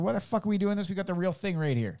Why the fuck are we doing this? We got the real thing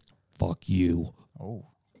right here. Fuck you. Oh.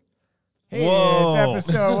 Hey, Whoa. it's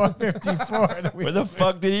episode 154. Where the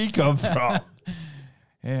fuck did he come from?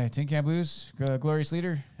 Yeah, Tin Can Blues, Glorious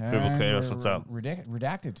Leader. Cribble Kratos, what's up?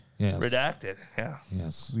 Redacted. Yes. Redacted. Yeah,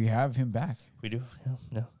 Yes. We have him back. we do.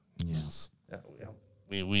 Yeah, Yes.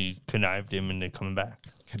 we connived him into coming back.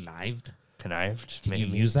 Connived? Connived. Can you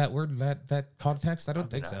use that word in that context? I don't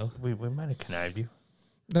think so. We might have connived you.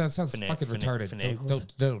 That sounds fucking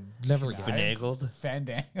retarded. Don't never again. Finagled.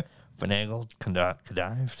 Fandango. Finagled.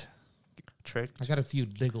 Connived. Tricked. I got a few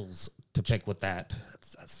niggles to pick with that.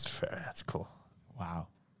 That's fair. That's cool. Wow.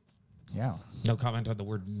 Yeah. No comment on the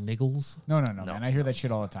word niggles. No, man. I hear that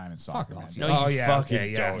shit all the time in Fuck soccer. off. Man. No, Oh you yeah. fucking Okay.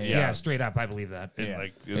 Yeah. don't. Yeah. Yeah. Straight up, I believe that. And Yeah.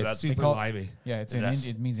 like, It's is super call- limey. Yeah, it's that-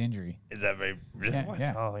 it means injury. that very? Yeah, What?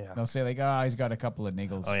 yeah. Oh yeah. They'll say like, he's got a couple of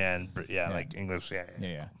niggles. Oh yeah, and like English. Yeah.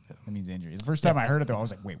 Yeah. That means injury. The first time I heard it though, I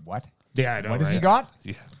was like, wait, what? Yeah, I know. What has he right? got?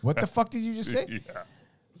 Yeah. What the fuck did you just say? Yeah.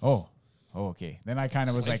 Oh, okay. Then I kind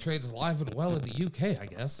of was Slave like, trade's alive and well in the UK, I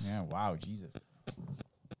guess. yeah, wow, Jesus.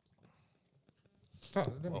 Oh,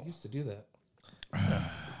 they never used to do that.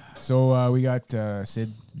 So we got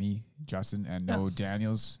Sid, me, Justin, and no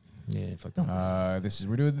Daniels. Yeah, fuck that. This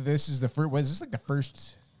is the first. Was this like the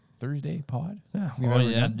first Thursday pod? Yeah. we've Oh ever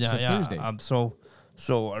yeah. done? Yeah. So Yeah. Thursday.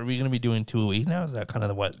 So are we gonna be doing 2 a week now? Is that kind of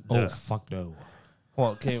the what? Oh, fuck no.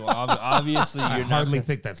 Well, okay. Well, obviously I you're hardly not.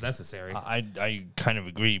 think that's necessary. I kind of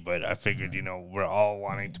agree, but I figured we're all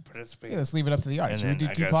wanting to participate. Yeah, let's leave it up to the audience. Should we And do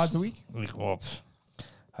then I 2 guess- pods a week? Well,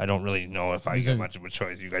 I don't really know if I These get are- much of a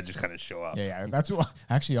choice. You guys just kind of show up. Yeah. That's what.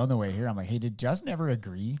 Actually, on the way here, I'm like, hey, did Justin ever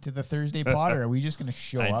agree to the Thursday pod, or are we just gonna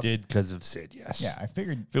show I up? did because of Sid. Yes. Yeah, I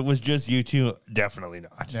figured. If it was just you two, definitely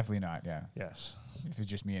not. Definitely not. Yeah. Yes. If it's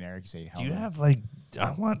just me and Eric, you say, Do you hell no. have like?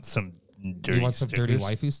 I want some dirty. You want some dirty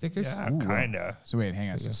stickers. waifu stickers? Yeah, Ooh, kinda. So wait,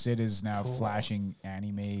 hang on. So Sid is now flashing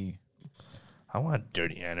anime. I want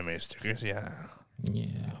dirty anime stickers. Yeah. Yeah.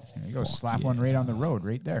 There you go. Slap one right on the road,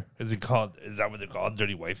 right there. Is it called? Is that what they're called?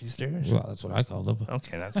 Dirty wifey stickers. Well, that's what I call them.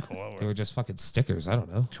 Okay, that's cool. They were just fucking stickers. I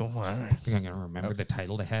don't know. Cool. All right. I think I'm gonna remember the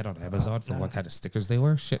title they had on Amazon for what kind of stickers they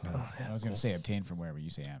were. Shit, no. I was gonna say obtain from wherever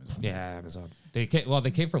you say Amazon. Yeah, Amazon. They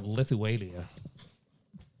came from Lithuania.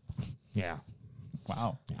 Yeah.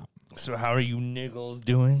 Wow. Yeah. So how are you niggles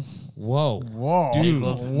doing? Whoa. Whoa. Dude.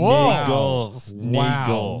 Niggles. Whoa. Niggles. Wow.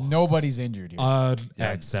 Niggles. Nobody's injured here.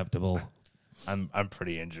 Unacceptable. I'm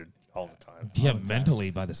pretty injured all the time. Yeah,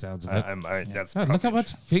 mentally by the sounds of it. That's God, look how probably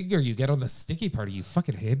much finger you get on the sticky part. Are you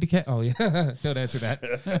fucking handicap? Oh yeah, don't answer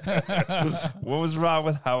that. What was wrong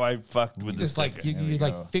with how I fucked with the Just like sticker? you we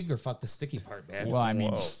like go. finger fuck the sticky part, man. well, I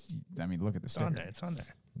mean, Whoa. look at the It's on sticker. there. It's on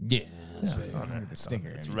there. Yeah, It's on there. Look at the sticker.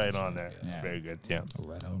 It's I mean, right on there. It's Yeah. very good. Yeah.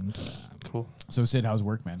 right on time. Cool. So Sid, how's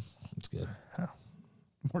work, man? It's good.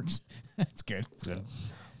 Works. That's good. It's good.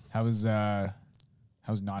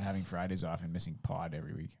 How's not having Fridays off and missing pod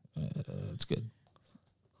every week? It's good.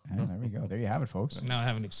 Yeah, there we go. There you have it, folks. Now I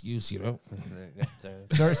have an excuse, you know.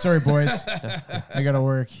 Sorry, boys. I gotta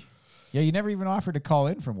work. Yeah, you never even offered to call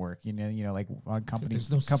in from work. You know, like on company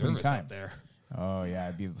There's no company service time. up there. Oh yeah,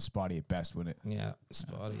 it'd be spotty at best, wouldn't it? Yeah,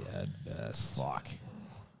 spotty at best. Fuck.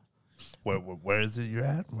 Where is it you're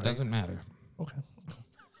at? Where- Doesn't matter. Okay.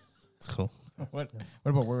 It's cool. What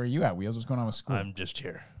about where are you at, Wheels? What's going on with school? I'm just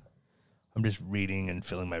here. I'm just reading and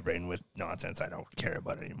filling my brain with nonsense I don't care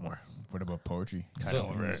about anymore. What about poetry? Kind of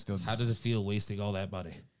over it. Still, How does it feel wasting all that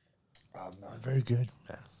money? Not very good,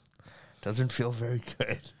 man. Doesn't feel very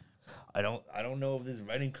good. I don't know if this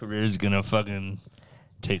writing career is gonna fucking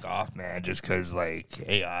take off, man. Just because like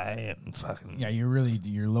AI and fucking yeah,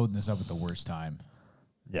 you're loading this up at the worst time.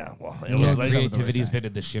 yeah. Well, it Yeah, was some like of the Creativity's worst been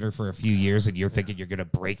in the shitter for a few years, and you're thinking you're gonna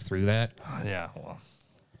break through that. yeah. Well,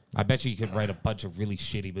 I bet you could write a bunch of really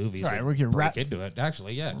shitty movies All right, and we could break into it.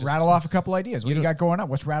 Actually, yeah. just- Rattle off a couple ideas. What do you got going on?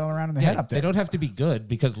 What's rattling around in the yeah, head up there? They don't have to be good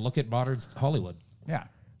because look at modern Hollywood. Yeah.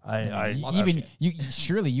 I Even you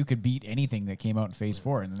surely you could beat anything that came out in Phase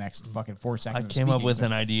 4 in the next fucking 4 I seconds. of came up speaking, with so-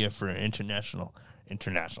 an idea for an interdimensional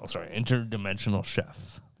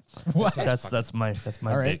chef. What? That's my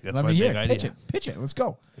All right, big that's let my me hear. big it. idea. Pitch it. Let's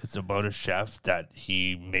go. It's about a chef that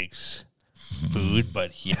he makes food,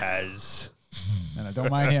 but he has And I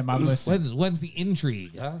don't mind him. I'm listening. When's the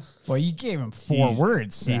intrigue? Huh? Well, you gave him 4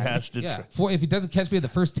 words. He Zach. has to. Yeah. If he doesn't catch me in the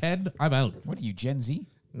first 10, I'm out. What are you, Gen Z?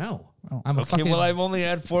 No. Oh. I'm a Okay, fucking. well, I've only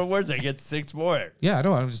had 4 words. I get 6 more. Yeah, I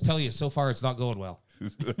know. I'm just telling you. So far, it's not going well.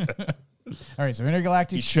 All right, so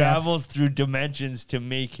intergalactic He chef. travels through dimensions to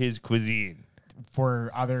make his cuisine.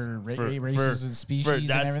 for other races and species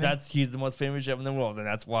and everything. He's the most famous chef in the world, and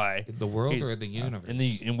that's why In the world or in the universe?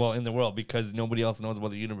 in the world, because nobody else knows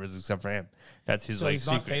about the universe except for him. That's his so like he's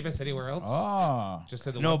secret. not famous anywhere else? Oh, Just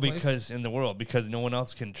in the No, one place? because in the world, because no one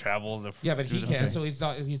else can travel the. Yeah, but through he the can, thing. so he's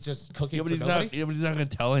not. He's just cooking Yeah, but for he's nobody? not. Yeah, but he's not gonna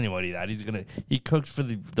tell anybody that. He cooks for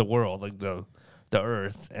the world, like the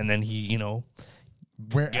earth, and then he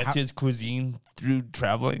gets his cuisine through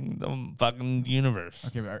traveling the fucking universe.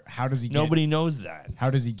 okay, but how does he? Nobody knows that. How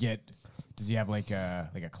does he get? Does he have like a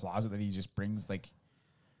closet that he just brings? Like,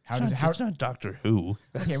 how does It's not Doctor Who.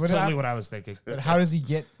 Okay, That's but totally what I was thinking. how does he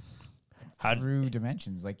get How through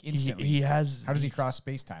dimensions like instantly? he has. How does he cross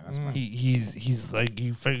space time? That's my He's like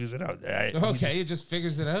he figures it out. Okay, he just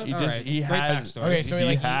figures it out. He All just right. he Great has backstory. Okay,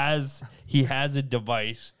 so he has a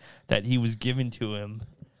device that he was given to him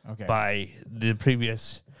okay. by the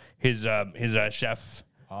previous his chef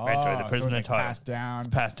mentor, the so person it's that like taught him. passed down. It's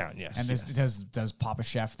passed down, yes. And yes. does Papa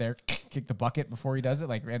Chef there kick the bucket before he does it?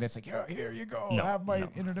 Like, and it's like, oh, here you go, No, have my no.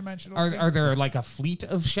 interdimensional. Are, thing." are there like a fleet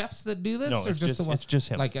of chefs that do this, No, or it's just the just- one? it's just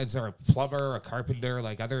him. Like, is there a plumber, a carpenter,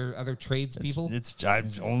 like other tradespeople?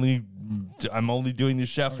 I'm only doing the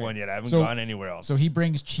chef one yet. I haven't So- gone anywhere else. So he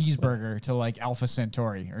brings cheeseburger to like Alpha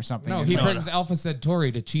Centauri or something. No, and he like- brings Alpha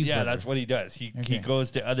Centauri to cheeseburger. yeah, that's what he does. He Okay.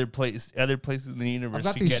 goes to other places in the universe. I've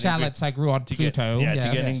got to these get shallots I grew on to get, Pluto. yeah, yes.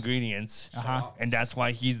 to get ingredients. Uh-huh. And that's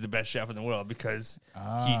why he's the best chef in the world, because he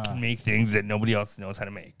Ah. can make things that nobody else knows how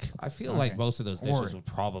to make. I feel like most of those dishes Or- would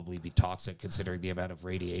probably be toxic, considering the amount of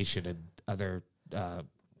radiation and other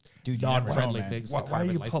Dude, you never know, non-friendly man. things. Why, to why, are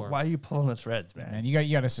carbon you life pull, forms. why are you pulling the threads, man? Man, you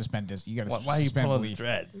got to suspend this. You got to Why are you suspend pulling the belief.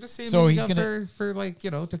 threads? The same So so he's he's gonna- for like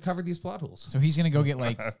to cover these plot holes. So he's gonna go get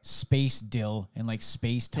like space dill and like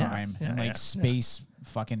space time yeah, and like yeah. space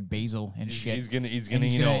fucking basil and shit. He's gonna And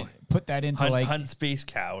he's gonna put that into like hunt space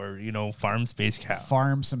cow or farm space cow.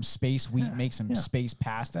 farm some space wheat, make some space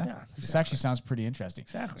pasta. Yeah, This actually sounds pretty interesting.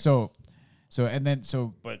 Exactly. So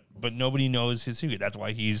But nobody knows his secret. That's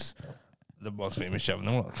why he's the most famous chef in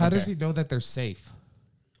the world. How does he know that they're safe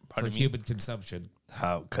Pardon for me? human consumption?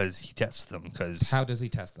 How? Because he tests them. Because How does he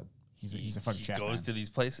test them? he's a fucking he chef. goes man. to these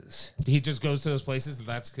places. He just goes to those places, and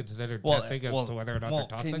that's considered testing as to whether or not they're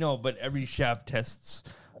toxic. No, but every chef tests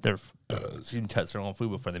their test their own food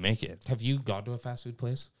before they make it. Have you gone to a fast food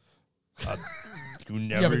place? You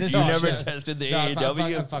never, but this you is- never shit. tested the No, I'm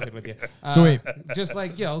AEW. fucking with you. So wait. just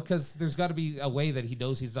like because there's got to be a way that he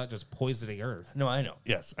knows he's not just poisoning Earth, No, I know.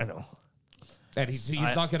 Yes, I know. and he's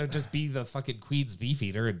not gonna just be the fucking Queen's beef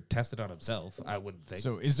eater and test it on himself. I wouldn't think.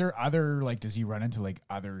 So is there other like does he run into like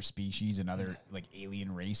other species and other like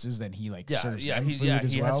alien races that he like serves them food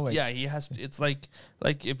as he well? has. Like, Yeah, he has. It's like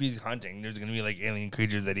if he's hunting, there's gonna be like alien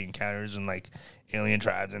creatures that he encounters and like alien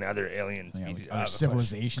tribes and other alien you know, species, like, other of course.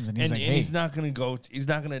 civilizations, and he's And like, hey, he's not gonna go. He's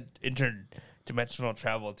not gonna interdimensional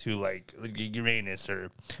travel to like Uranus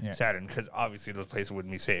or Yeah. Saturn, because obviously those places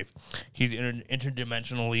wouldn't be safe. He's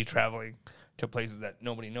interdimensionally traveling to places that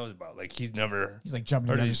nobody knows about. Like he's never. he's like jumping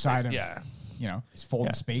to heard the of other these side places. of Yeah. he's folding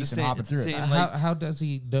Yeah. space It's and the same- hopping it's the through it. same- how does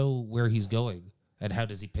he know where he's going, and how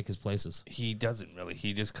does he pick his places? He doesn't really.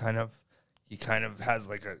 He just kind of has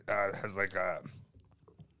like a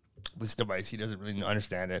this device. He doesn't really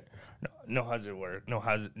understand it. Know how it works.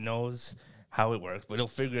 Knows how it works, but he'll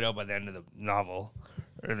figure it out by the end of the novel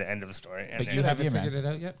or the end of the story. And But then- you haven't idea, man. figured it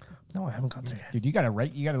out yet. no, I haven't got there yet. Dude, you gotta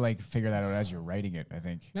write. You gotta like figure that out as you're writing it. I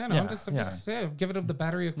think. No, I'm Yeah, just giving him the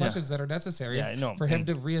battery of questions that are necessary Yeah, I know. for him And-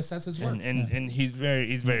 to reassess his work. And he's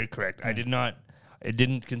very correct. I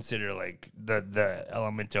didn't consider like the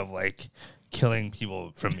element of like killing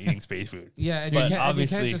people from eating space food. Yeah, and But you can't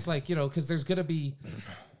obviously- just like, because there's going to be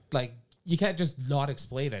like, you can't just not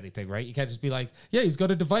explain anything, right? You can't just be like, yeah, he's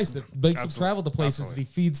got a device that makes him Absolutely. travel to places Absolutely. and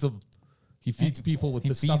he feeds them. He feeds people with He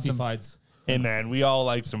the stuff feeds he them. finds. Hey man, we all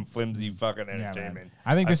like some flimsy fucking Yeah, man. entertainment.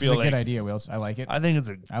 I think this is feel a good like- idea, Wills. I like it. I think it's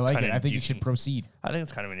a. I like it. kinda I think you decent- should proceed. I think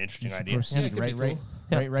it's kind of an interesting You should idea. proceed. Yeah, it could be right,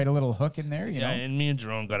 cool. write a little hook in there. You Yeah, know, and me and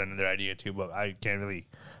Jerome got another idea too, but I can't really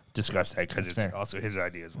discuss that because it's fair. also his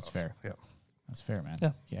idea as well. That's fair. Yeah, that's fair, man.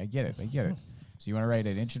 Yeah. I get it. So you want to write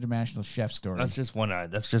an interdimensional chef story? that's just one.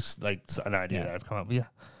 That's just like an idea Yeah. that I've come up with.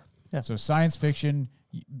 Yeah. So science fiction,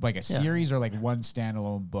 like a series or like one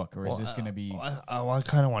standalone book, or is this going to be? I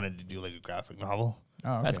kind of wanted to do like a graphic novel.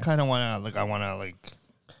 Oh, okay. That's kind of I want to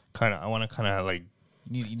like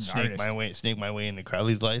You need an snake my way into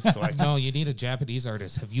Crowley's life. So I No, you need a Japanese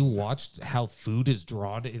artist. Have you watched how food is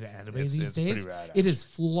drawn in anime It's these pretty days? rad, It is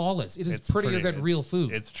flawless. It is It's prettier pretty- than real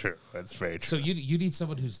food. It's true. That's very So true. you need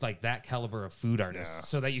someone who's like that caliber of food artist, Yeah.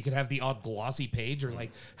 so that you can have the odd glossy page or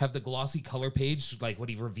like have the glossy color page, like when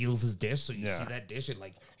he reveals his dish, so you Yeah. see that dish, it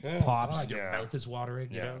like Pops. God, your Yeah. mouth is watering.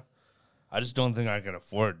 You Yeah. know, I just don't think I can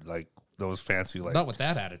afford like those fancy like Not with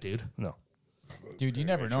that attitude. no. Dude, you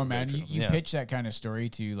never know, man. You Yeah. pitch that kind of story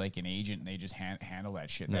to like an agent, and they just handle that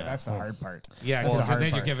shit. Yeah. That's the hard part. Yeah, That's the because hard then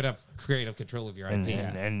you're part. giving up creative control of your IP.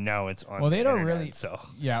 And now it's on. Well, they the don't internet, really. So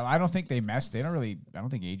Yeah, I don't think they mess. They don't really. I don't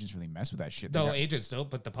think agents really mess with that shit. They No, got- agents don't,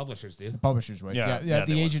 but the publishers do. the publishers would. Yeah, Yeah, yeah,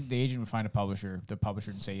 the they would. agent. The agent would find a publisher. The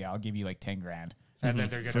publisher would say, "Yeah, I'll give you like 10 grand." And then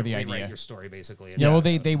they're going For to the rewrite idea. your story, basically. Yeah, well,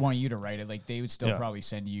 they want you to write it. Like they would still Yeah. probably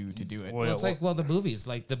send you to do it. Well, Well, it's like the movies.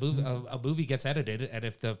 Like the movie, a movie gets edited, and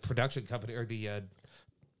if the production company or the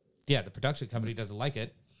production company doesn't like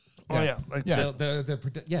it, oh yeah, like Yeah.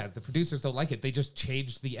 the producers don't like it. They just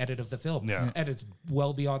change the edit of the film, Yeah. and it's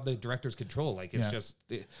well beyond the director's control. Like it's Yeah. just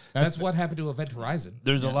that's what happened to Event Horizon.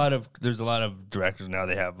 there's a lot of directors now.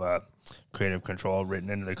 They have creative control written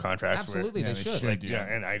into their contracts. where- Absolutely, Yeah, they they should. should. Like Yeah.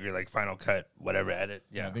 and I agree. Like Final Cut, whatever edit.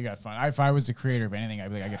 Yeah, Yeah, they got fun. If I was the creator of anything, I'd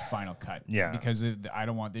be like, I get final cut. Yeah. because I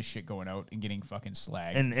don't want this shit going out and getting fucking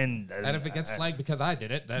slagged. and And if it gets slagged because I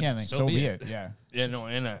did it, then yeah, then so be it. Yeah, yeah, no,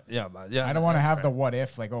 and yeah, but yeah. I don't want to that's have fair. the what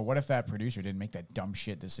if. Like, oh, what if that producer didn't make that dumb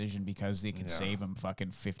shit decision because they could Yeah. save him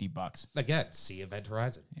fucking $50? Again, see Event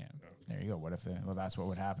Horizon. Yeah, there you go. What if? Well, that's what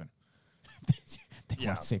would happen. they Yeah.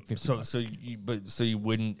 want to save 50 So bucks. so you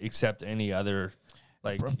wouldn't accept any other.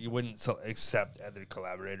 Like you wouldn't accept other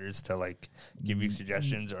collaborators to like give you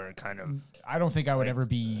suggestions or kind of I don't think I would ever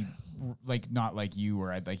be like not like you,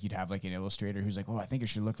 where I'd like you'd have like an illustrator who's like, oh, I think it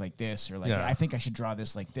should look like this, or like Yeah. I think I should draw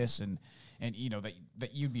this like this, and you know that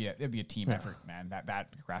it'd be a team effort, man. That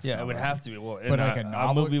graphic. yeah, it would novel. have to be. Well, But and, like a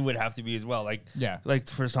novel- movie would have to be as well. Like Yeah. like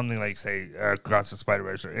for something like say Across the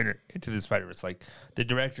Spider-Verse or Into the Spider-Verse, like the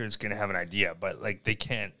director is gonna have an idea, but like they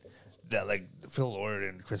can't. That like Phil Lord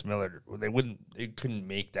and Chris Miller, they couldn't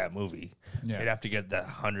make that movie. Yeah. They'd have to get the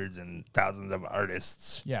hundreds and thousands of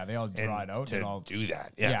artists. Yeah, they all draw it out to and all. do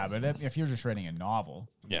that. Yeah, Yeah, but if you're just writing a novel,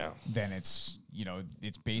 yeah, then it's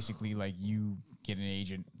it's basically like you get an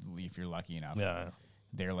agent if you're lucky enough. yeah,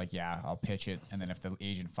 They're like, yeah, I'll pitch it, and then if the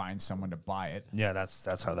agent finds someone to buy it, yeah. That's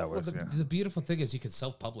how that Well, works. the beautiful thing is you can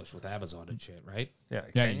self-publish with Amazon and shit, right? yeah,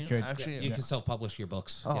 Yeah, can you could. actually. You can self-publish your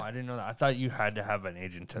books. Oh, Yeah. I didn't know that. I thought you had to have an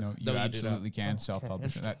agent to. no, No, you you do not. absolutely can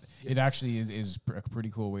self-publish it. It actually is a pretty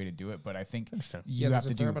cool way to do it, but I think Yeah, you there's have a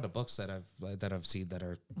to fair do amount of books that I've seen that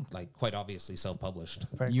are like quite obviously self-published.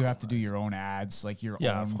 you have to do your own ads, like your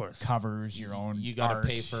Yeah, of own course. covers, your own. You got to art,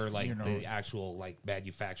 pay for like you know. the actual like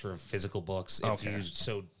manufacture of physical books if Okay. you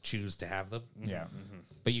so choose to have them. Yeah.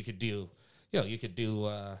 But you could do,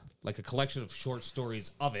 like a collection of short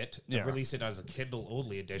stories of it and Yeah. release it as a Kindle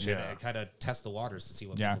only edition Yeah. and kind of test the waters to see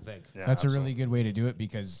what Yeah. people think. Yeah, That's a absolutely. really good way to do it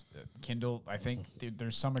because Kindle, I think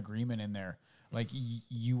there's some agreement in there. Like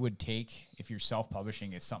you would take, if you're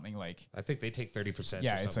self-publishing, it's something like, I think they take 30%.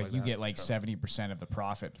 yeah, or it's something like you that. get like 70% of the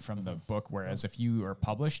profit from the book. Whereas if you are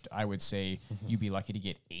published, I would say you'd be lucky to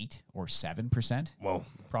get 8 or 7%, Whoa.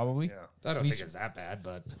 probably. Yeah. I don't least- think it's that bad,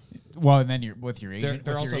 but Well, and then you're with your agent.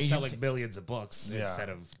 they're with your also agent selling millions of books instead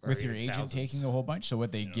of with or your even agent thousands. taking a whole bunch. So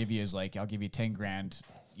what they give you is like, I'll give you 10 grand,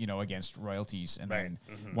 against royalties, and then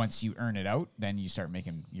once you earn it out, then you start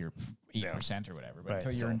making your 8% or whatever. But Right,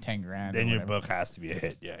 until you're so in 10 grand, Then or your whatever, book has to be a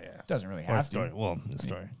hit. Yeah, yeah. doesn't really Or a have story. to. Well, the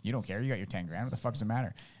story. You don't care. You got your 10 grand. What the fuck does it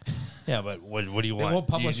matter? Yeah, but what do you They want? won't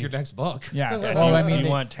publish do your next book. Yeah. Well, I do mean, you they-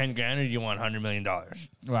 want 10 grand or do you want $100 million?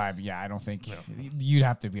 well, I don't think you'd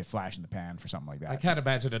have to be a flash in the pan for something like that. I can't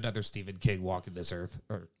imagine another Stephen King walking this earth,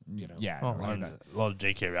 or Yeah. Oh, no, and, well,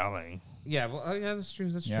 J.K. Rowling, yeah. Well, yeah, that's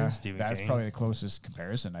true. That's yeah. true. Stephen That's King. probably the closest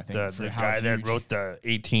comparison, I think. the for how guy that huge- wrote the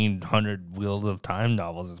 1800 Wheels of Time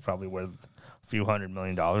novels, is probably worth a few $100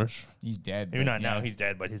 million. He's dead. Maybe but not now. yeah. He's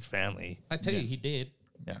dead, but his family. I tell you, he did.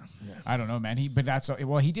 Yeah. I don't know, man. He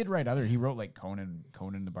did write he wrote like Conan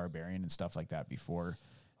the Barbarian and stuff like that before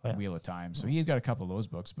Wheel of Time. So he's got a couple of those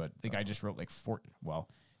books, but the guy just wrote like 14.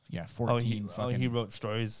 Oh, Fucking, he wrote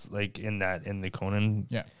stories like in the Conan.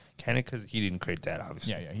 Yeah. Canon, because he didn't create that,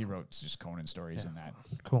 obviously. yeah, he wrote just Conan stories in that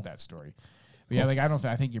Cool. that story. But yeah, like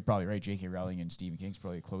I think you're probably right. J.K. Rowling and Stephen King's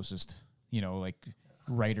probably the closest, like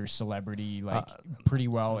writer celebrity, like pretty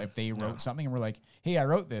well. If they wrote something and we're like, hey, I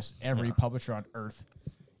wrote this, every publisher on earth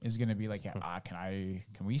is going to be like, can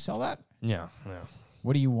we sell that? Yeah, yeah.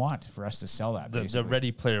 What do you want for us to sell that? The basically?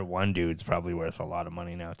 Ready Player One dude's probably worth a lot of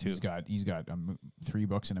money now too. He's got 3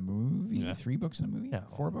 books in a movie, Yeah. 3 books in a movie,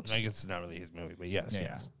 4 books. I guess it's not really his movie, but yes. Yeah,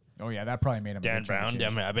 yes. yeah. Oh yeah, that probably made him. a Dan good chunk of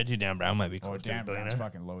Brown. change. I bet you Dan Brown might be Oh, close to a Dan Brown's billionaire.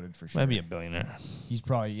 fucking loaded for sure. Might be a billionaire. He's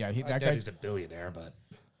probably I that doubt guy. he's a billionaire, but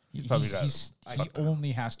probably got- He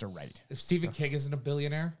only has to write. if Stephen King isn't a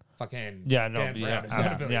billionaire, fucking Yeah, no, Dan Brown is not a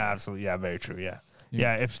yeah, billionaire. absolutely, yeah, very true, yeah.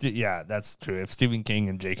 Yeah, that's true. If Stephen King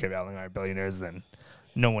and J.K. Rowling are billionaires, then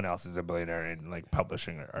no one else is a billionaire in like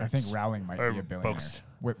publishing or I think Rowling might or be a billionaire books.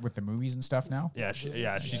 with the movies and stuff now. Yeah,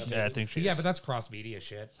 I think she. Yeah, is. but that's cross media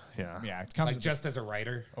shit. yeah. Yeah, it comes Like with just as a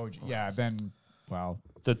writer. yeah. Then well,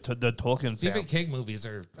 The Tolkien Stephen fam- King movies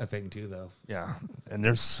are a thing too, though. Yeah, and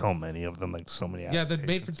there's so many of them, like so many. Yeah, they're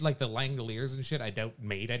made for adaptations. like the Langoliers and shit. I doubt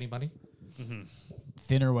made any money.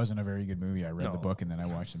 Thinner wasn't a very good movie. I read the No. book and then I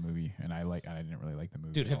watched the movie, and I didn't really like the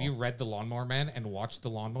movie. Dude, at have you all. read The Lawnmower Man and watched The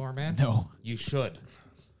Lawnmower Man? No. You should.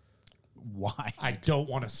 Why? I don't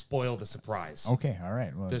want to spoil the surprise. Okay, all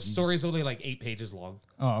right. Well, The you just- story's only like 8 pages long.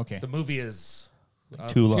 Oh, okay. The movie is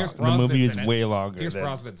Too long. Pierce The movie Brosnan's is in it. way longer. Pierce than-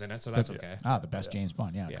 Brosnan's in it, so that's okay. The best James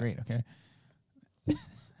Bond. Yeah, Yeah. great. Okay.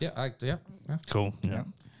 Yeah. Cool. Yeah. Yeah.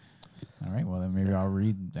 All right. Well, then maybe I'll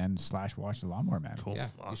read and / watch The Lawnmower Man. Cool. Yeah,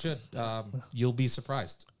 you Awesome. should. You'll be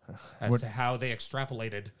surprised as to how they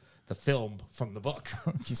extrapolated the film from the book.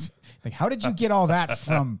 Like, how did you get all that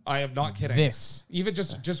from I am not kidding. this? Even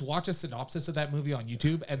just watch a synopsis of that movie on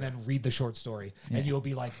YouTube and then read the short story, and you'll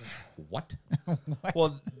be like, "What?"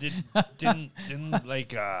 Well, didn't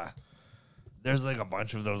like there's like a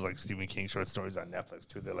bunch of those like Stephen King short stories on Netflix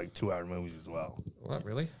too. They're like 2-hour movies as well. What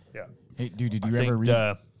really? Yeah. Hey, dude, did you I ever think,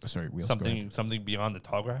 read? Sorry, Wheels. go ahead. something beyond the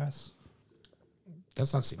tall grass.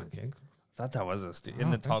 That's not Stephen King. I thought that was in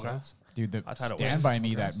don't the think tall so. grass. Dude, I thought it Stand was by Me,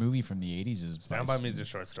 Tall Grass. that movie from the '80s is Stand by Me is a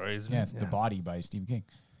short story, isn't Yeah, it? it's The Body by Stephen King.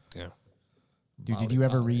 Yeah. Dude, did Body, you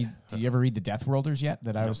ever body. read? Did you ever read the Death Worlders yet?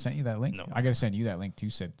 That I was sent you that link. No. I gotta send you that link too,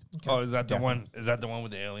 Sid. Oh, is that the Definitely. one? Is that the one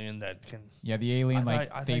with the alien that can? Yeah, the alien I like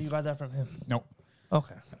thought they. you got that from him. Nope.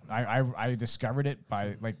 Okay. I discovered it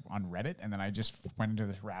by like on Reddit, and then I just went into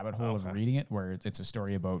this rabbit hole of Okay. reading it, where it's a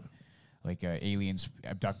story about like aliens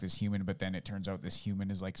abduct this human, but then it turns out this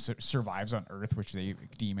human is like survives on Earth, which they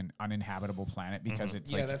deem an uninhabitable planet because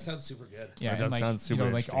it's Yeah, like that sounds super good. yeah, That and like sounds you know,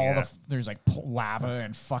 super like interesting, all yeah. there's like lava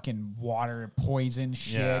and fucking water, poison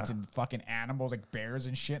shit, Yeah. and fucking animals like bears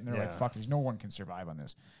and shit, and they're like, Yeah. fuck, there's no one can survive on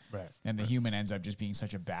this. Right. And the human ends up just being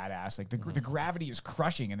such a badass. Like the gravity is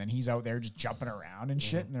crushing, and then he's out there just jumping around and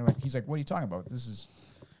shit. And they're like, he's like, what are you talking about? This is,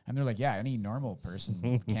 and they're like, yeah, any normal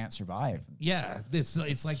person can't survive. Yeah, it's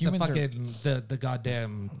like Humans are- the fucking the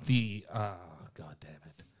goddamn god damn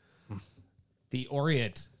it, the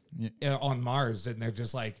Orient on Mars, and they're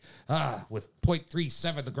just like with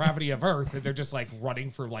 0.37 the gravity of Earth, and they're just like running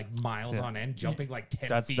for like miles on end, jumping like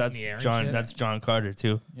 10 feet in the air. John. and shit. That's John Carter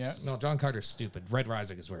too. Yeah. No, John Carter's stupid. Red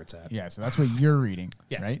Rising is where it's at. Yeah. So that's what you're reading,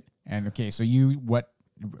 Yeah. right? And okay, so you what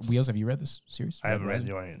Wheels? Have you read this series? I haven't read Rising?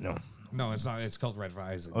 the Orient. No. No, it's not. It's called Red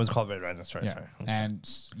Rising. Oh, it's called Red Rising. Sorry. Yeah. Sorry. And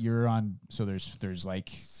you're on. So there's like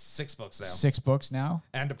 6 books now, 6 books now.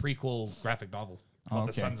 and a prequel graphic novel called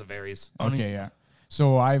The Okay. Sons of Ares. Okay, yeah.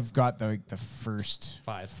 So I've got the first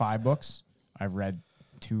 5. 5 books. I've read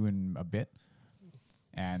 2 and a bit,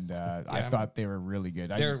 and I thought they were really good.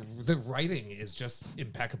 The writing is just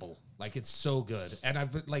impeccable. Like it's so good. And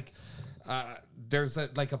I've like there's a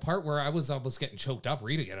part where I was almost getting choked up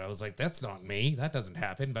reading it. I was like, that's not me. That doesn't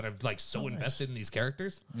happen. But I'm like so invested in these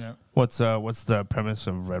characters. Yeah. What's the premise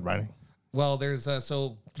of Red Riding? Well, there's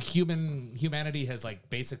so humanity has like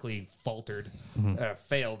basically faltered,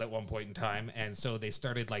 failed at one point in time, and so they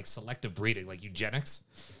started like selective breeding, like eugenics,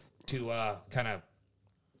 to kind of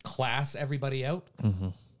class everybody out.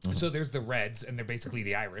 So there's the Reds, and they're basically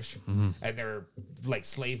the Irish, and they're like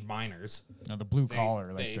slave miners. No, the blue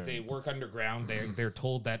collar, They, like they work underground. They're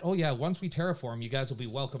told that, oh yeah, once we terraform, you guys will be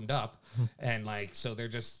welcomed up, and like so they're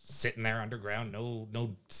just sitting there underground,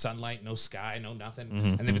 no sunlight, no sky, no nothing,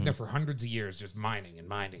 and they've been there for hundreds of years, just mining and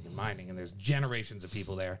mining and mining, and there's generations of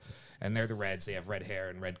people there, and they're the Reds. They have red hair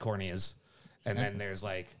and red corneas, and then there's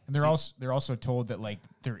like and they're also told that like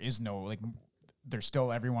there is no like there's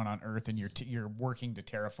still everyone on Earth, and you're working to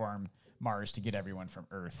terraform Mars to get everyone from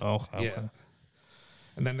Earth. Oh, okay. yeah,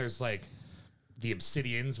 and then there's like the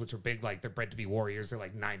Obsidians, which are big, like they're bred to be warriors. They're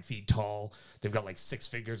like 9 feet tall. They've got like 6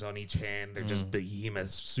 fingers on each hand. They're just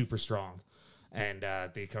behemoths, super strong. And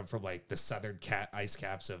they come from like the southern ice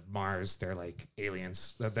caps of Mars. They're like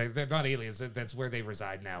aliens. They're not aliens. That's where they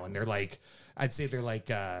reside now. And they're like, I'd say they're like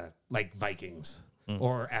Vikings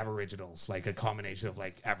or Aboriginals, like a combination of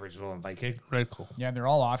like Aboriginal and Viking. Very cool. Yeah, and they're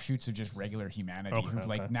all offshoots of just regular humanity. Okay, Who've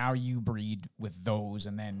like okay. now you breed with those,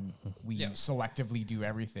 and then we Yeah. selectively do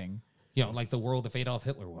everything. You know, like the world of Adolf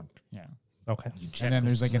Hitler one. Yeah. Okay. And then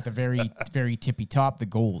there's like at the very tippy top the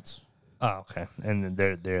golds. Oh, okay. And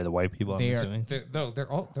they're the white people. They I'm are- assuming.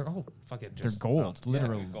 They're all fucking They're just gold,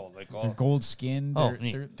 literally. gold, like They're gold skinned. Oh, They're,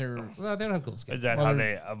 neat. they're Well, they don't have gold skin. Is that Well, how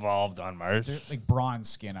they're- they evolved on Mars? they're like bronze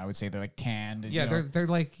skin. I would say they're like tanned. Yeah, you know. they're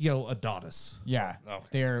like Adonis. Yeah,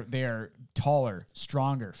 Okay. they're taller,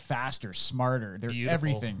 stronger, faster, smarter. They're Beautiful.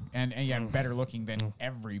 everything, and yeah, better looking than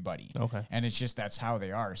everybody. Okay. And it's just that's how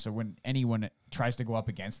they are. So when anyone tries to go up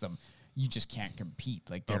against them, you just can't compete.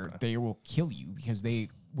 Like they will kill you because they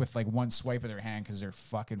with like one swipe of their hand because they're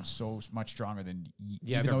fucking so much stronger than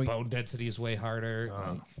Yeah, even their though bone density is way harder.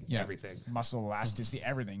 Everything. muscle elasticity,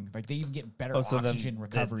 everything. Like they even get better Oh, so then oxygen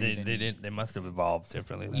recovery. They than, didn't. They must have evolved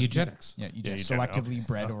differently. Then. Eugenics. Yeah, you Yeah, just you don't know. selectively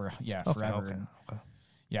bred over forever. Okay. And, Okay.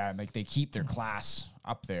 yeah, and like they keep their class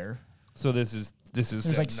up there. So this is There's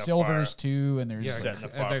set like in the silvers too, and there's Yeah, Set in the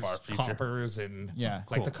far, there's far future. coppers and Yeah.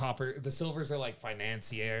 like the silvers are like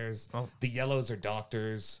financiers. Oh. The yellows are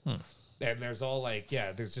doctors. And there's all like,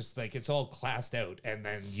 there's just like, it's all classed out. And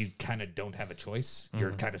then you kind of don't have a choice.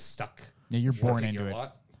 You're kind of stuck. Yeah, you're born working into your it.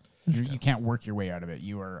 lot. You can't work your way out of it.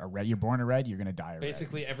 You are a red. You're born a red. You're gonna die a red.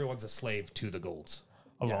 Basically, everyone's a slave to the golds.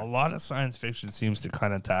 a lot of science fiction seems to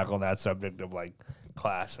kind of tackle that subject of like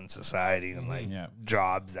class and society and like Yeah.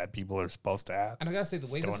 jobs that people are supposed to have. And I gotta say, the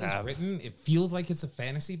way this Don't is have. written, it feels like it's a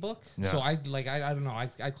fantasy book. Yeah. So I don't know.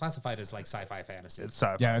 I classify it as like sci-fi fantasy. It's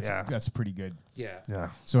sci-fi, Yeah, that's pretty good. Yeah.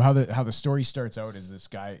 So how the story starts out is this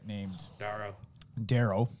guy named Darrow.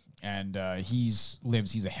 Darrow, and he's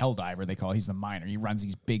a hell diver. They call it. He's the miner. He runs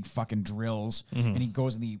these big fucking drills, and he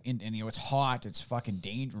goes in and it's hot. It's fucking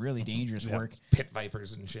really dangerous work. Pit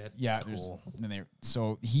vipers and shit. Yeah,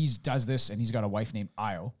 so he does this, and he's got a wife named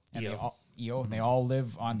Io, and Io. they all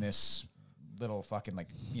live on this little fucking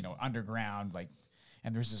underground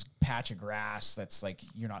and there's this patch of grass that's like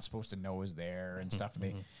you're not supposed to know is there and stuff.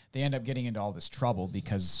 And they end up getting into all this trouble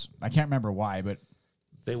because I can't remember why, but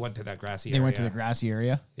They went to that grassy they area. went to the grassy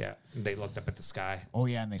area. Yeah. And they looked up at the sky. Oh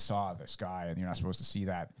yeah, and they saw the sky, and you're not supposed to see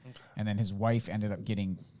that. And then his wife ended up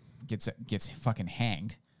gets fucking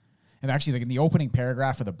hanged. And actually, like in the opening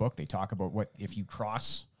paragraph of the book, they talk about what if you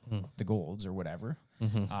cross the golds or whatever.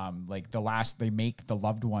 Like they make the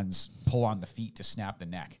loved ones pull on the feet to snap the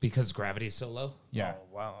neck. Because gravity's so low. Yeah.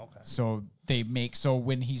 Oh, wow. Okay. So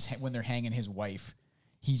when they're hanging his wife,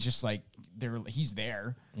 he's just like he's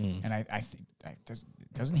there, and I think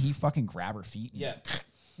doesn't he fucking grab her feet? Yeah.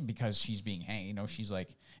 Because she's being hanged, she's like,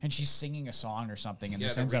 and she's singing a song or something, and Yeah,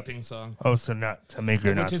 this the ends up, reaping song. Oh, so not to make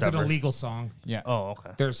her not Which is an stubborn. illegal song. yeah, Oh, okay.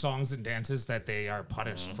 There's songs and dances that they are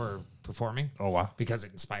punished for performing. Oh, wow. Because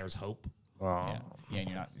it inspires hope. Oh. yeah, and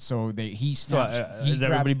you're not. So he So snaps. he is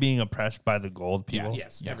grab- everybody being oppressed by the gold people?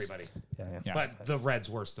 Yes, everybody. Yeah. Yeah. But the Reds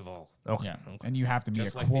worst of all. Okay. Yeah, and you have to meet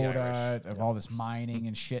Just a like the quota of all this mining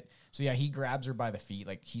and shit. So yeah, he grabs her by the feet,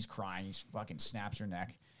 like he's crying. He's fucking snaps her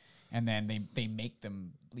neck, and then they make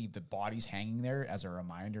them leave the bodies hanging there as a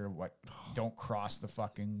reminder of what don't cross the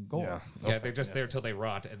fucking gold. Yeah. Yeah, they're just there till they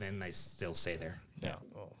rot, and then they still stay there. Yeah.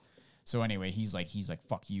 Oh. So anyway, he's like,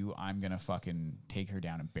 fuck you. I'm gonna fucking take her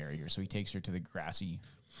down and bury her. So he takes her to the grassy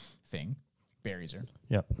thing, buries her.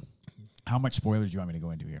 Yep. How much spoilers do you want me to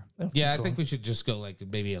go into here? Yeah, I think we should just go like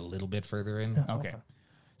maybe a little bit further in. Okay.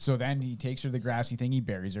 So then he takes her to the grassy thing. He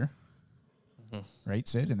buries her. Right,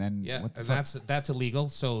 Sid? And then Yeah, what the and fuck? that's illegal.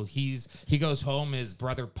 So he goes home. His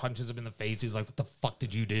brother punches him in the face. He's like, "What the fuck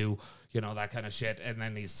did you do?" That kind of shit. And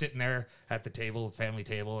then he's sitting there at the table, family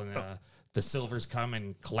table, and the Silvers come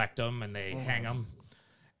and collect him, and they hang him.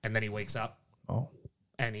 And then he wakes up, Oh.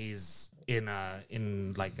 and he's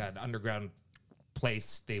in like an underground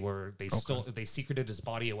place. They secreted his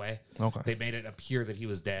body away. Okay. They made it appear that he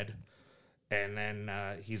was dead, and then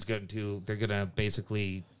they're gonna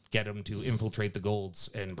basically get him to infiltrate the golds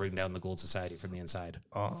and bring down the gold society from the inside.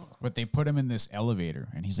 But they put him in this elevator,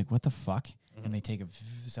 and he's like, "What the fuck?" And they take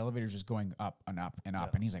this elevator's just going up and up and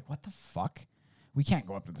up, and he's like, "What the fuck? We can't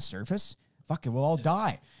go up to the surface. Fuck it, we'll all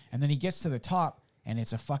die." And then he gets to the top, and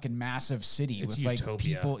it's a fucking massive city It's with like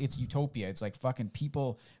utopia. people. It's utopia. It's like fucking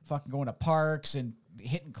people fucking going to parks and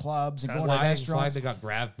hitting clubs and going to Flying, restaurants. they got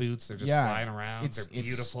grav boots. They're just Yeah. flying around. It's- They're it's-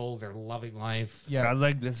 beautiful. They're loving life. Yeah. Sounds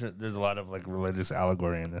like there's a lot of like religious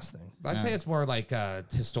allegory in this thing. I'd say it's more like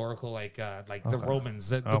historical, like the Romans.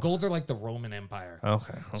 The golds are like the Roman Empire.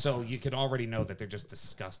 Okay. So you can already know that they're just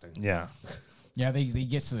disgusting. Yeah. Yeah, he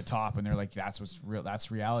gets to the top, and they're like, "That's what's real. That's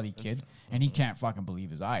reality, kid." And he can't fucking believe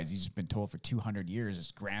his eyes. He's just been told for 200 years.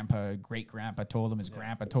 His grandpa, great grandpa told him. His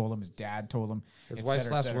grandpa told him. His dad told him. His et wife's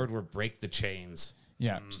cetera, et last cetera. word were "break the chains"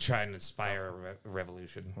 Yeah, to try and inspire a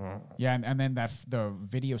revolution. yeah, and then the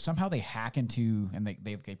video somehow they hack into, and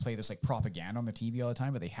they play this like propaganda on the TV all the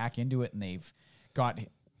time, but they hack into it, and they've got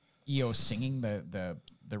EO singing the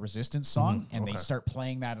the Resistance song, and they start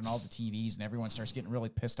playing that on all the TVs, and everyone starts getting really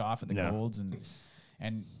pissed off at the Golds,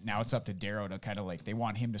 and now it's up to Darrow to kind of like they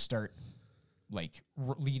want him to start like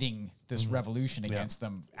leading this revolution against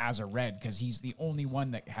them as a Red, because he's the only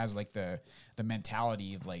one that has like the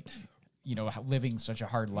mentality of like, you know, living such a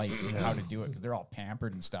hard life and how to do it, because they're all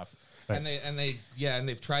pampered and stuff. And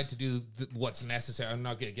they've tried to do what's necessary. I'm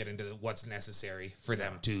not going to get into what's necessary for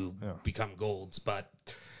them to become Golds, but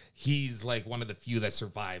he's like one of the few that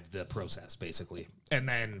survived the process, basically. And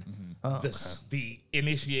then the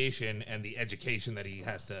initiation and the education that he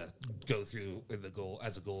has to go through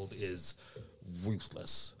as a Gold is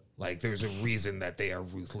ruthless. Like, there's a reason that they are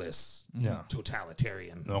ruthless,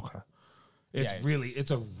 totalitarian. Okay. It's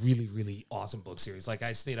a really, really awesome book series. Like,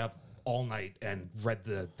 I stayed up all night and read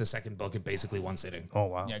the second book in basically one sitting. Oh,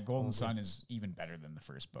 wow. Yeah, Golden Sun is even better than the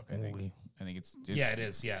first book, I think. I think it's yeah, it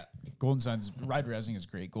is, yeah. Golden Sun's Ride Rising is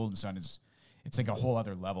great. Golden Sun it's like a whole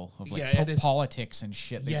other level of like it is. politics and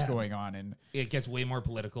shit that's going on, and It gets way more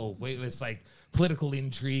political. It's like political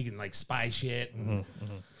intrigue and like spy shit.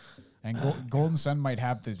 And Golden Sun might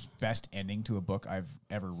have the best ending to a book I've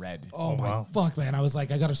ever read. oh my fuck, man! I was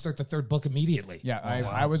like, I got to start the third book immediately. Yeah,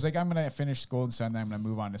 I was like, I'm gonna finish Golden Sun, then I'm gonna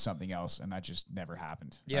move on to something else, and that just never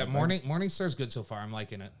happened. Yeah, Morningstar's good so far. I'm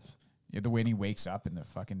liking it. Yeah, the way he wakes up in the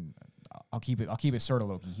fucking, I'll keep it sort of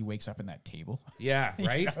low-key. He wakes up in that table. Yeah,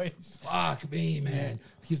 right. You know, it's Fuck me, man.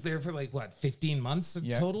 He's there for like what, 15 months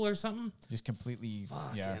total or something? just completely.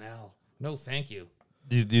 Fucking Yeah, hell. No, thank you.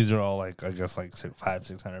 These are all like, I guess, like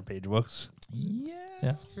 500-600 page books.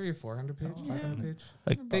 yeah. 300 or 400 page, 500 page.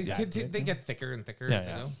 Like, They get thicker and thicker as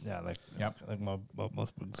you go. like Yep. like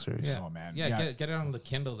most book series. Yeah. Oh man, Get it on the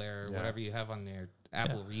Kindle there, or whatever you have on your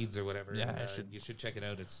Apple Reads or whatever. Yeah, you should check it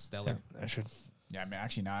out. It's stellar. I should. Yeah, I mean,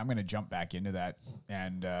 actually, now I'm going to jump back into that,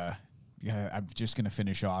 and I'm just going to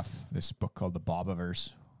finish off this book called The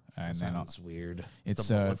Bobaverse, and then Sounds weird. it's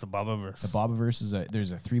What's the Bobaverse? the Bobaverse is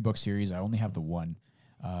there's a 3-book series. I only have the one.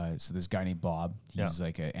 So this guy named Bob, he's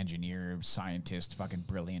like an engineer, scientist, fucking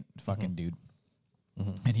brilliant, fucking dude,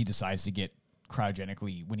 and he decides to get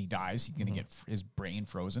cryogenically when he dies, he's gonna get his brain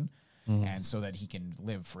frozen. And so that he can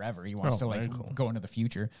live forever, he wants to very like cool. go into the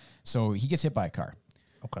future. So he gets hit by a car.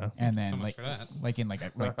 Okay. And then So much like for that. like in like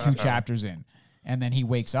 2 chapters in, and then he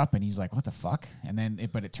wakes up and he's like, what the fuck? And then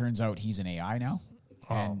but it turns out he's an AI now.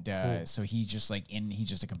 And so he's just like he's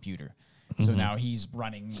just a computer. So now he's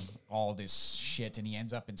running all this shit, and he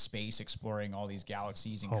ends up in space exploring all these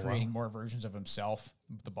galaxies and creating more versions of himself.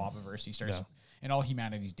 The Bobaverse, he starts, and all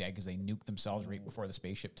humanity's dead because they nuked themselves right before the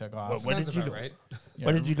spaceship took off. What Sounds did you about do? right.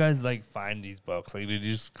 Where did you guys like find these books? Like, did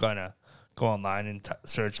you just kind of go online and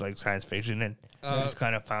search like science fiction and just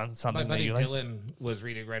kind of found My something that buddy you liked? Dylan was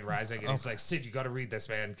reading Red Rising, and he's like, Sid, you got to read this,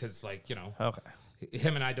 man, because like, you know, Okay.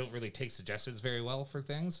 him and I don't really take suggestions very well for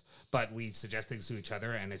things, but we suggest things to each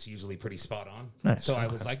other, and it's usually pretty spot on. Nice, So I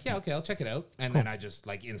was like, yeah, okay, I'll check it out. And then I just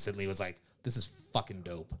like instantly was like, this is fucking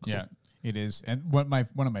dope. Yeah, it is. And one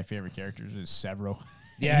of my favorite characters is Severo.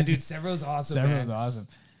 Yeah, dude, Severo's awesome, Severo's man. awesome.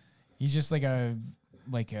 He's just like a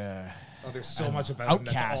Oh, there's so much about him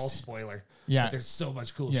that's all outcast. spoiler. Yeah. But there's so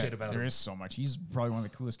much cool yeah. shit about There him. is so much. He's probably one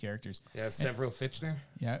of the coolest characters. Yeah, Severo Fitchner.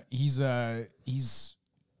 Yeah, he's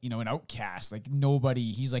you know, an outcast. Like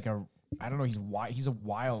nobody. He's like a I don't know. He's wild. He's a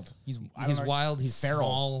wild. He's Wild. He's feral.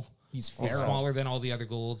 small. He's He's feral. smaller than all the other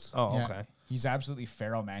golds. Oh, Yeah, okay. He's absolutely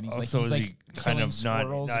feral, man. He's So he's is like he kind killing of not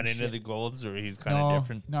squirrels and into shit. the golds, or he's kind No, of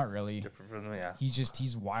different? not really. Different from them, yeah.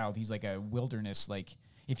 He's wild. He's like a wilderness. Like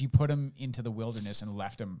if you put him into the wilderness and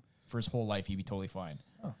left him for his whole life, he'd be totally fine.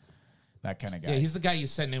 That kind of guy. Yeah, he's the guy you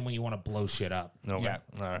send in when you want to blow shit up. Okay. Yeah.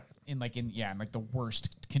 All right. in like the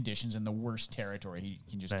worst conditions in the worst territory, he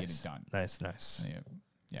can just get it done. Nice.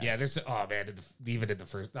 Yeah, there's even in the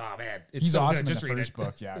first. Oh man, it's He's so awesome good. in Just the read first it.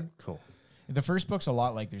 book. Yeah, Cool. the first book's a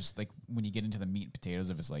lot like there's like when you get into the meat and potatoes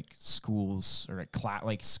of his like schools or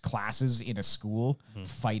classes in a school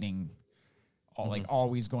fighting, like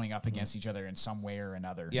always going up against each other in some way or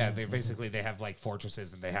another. Yeah, they have like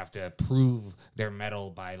fortresses and they have to prove their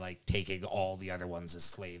mettle by like taking all the other ones as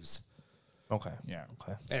slaves. Okay. Yeah.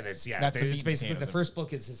 Okay. And it's That's the meat it's and basically potatoes the of first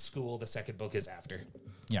book is his school, the second book is after.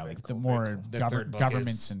 Yeah, like the more The third book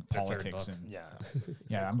governments is and the third politics book. and Yeah.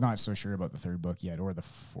 yeah, I'm not so sure about the third book yet, or the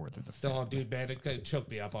fourth or the fifth. Oh, dude, man, it choked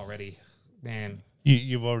me up already, man.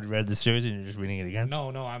 You've already read the series and you're just reading it again? No,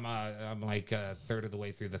 I'm like a third of the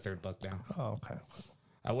way through the third book now. Oh, okay.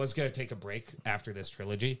 I was gonna take a break after this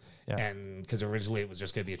trilogy, and because originally it was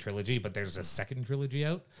just gonna be a trilogy, but there's a second trilogy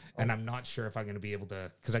out, and I'm not sure if I'm gonna be able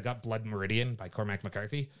to, because I got Blood Meridian by Cormac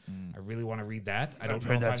McCarthy. I really want to read that. I don't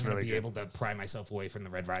know if I'm gonna be able to pry myself away from the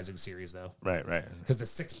Red Rising series though. Right. Because the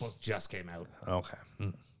 6th book just came out.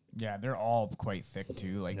 Okay. Yeah, they're all quite thick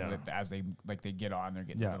too. Like as they get on, they're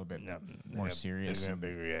getting a little bit more serious.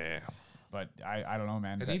 Bigger, yeah. But I don't know,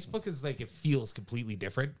 man. And each book is like, it feels completely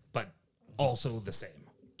different, but also the same.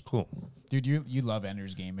 Cool. Dude, you love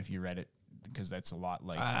Ender's Game if you read it, because that's a lot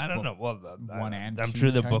like I don't know. Well, one and I'm two,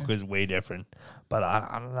 sure the kinda? book is way different, but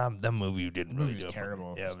I don't know. The movie didn't The really movie was do it for me.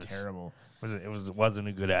 terrible. Yeah, it was terrible. It wasn't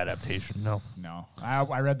a good adaptation. No. No,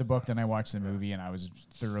 I read the book, then I watched the movie, and I was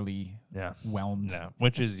thoroughly whelmed. Yeah,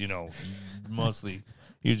 which is mostly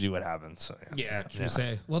usually what happens. So, Yeah, true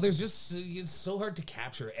say. Well, there's just, it's so hard to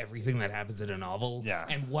capture everything that happens in a novel. Yeah.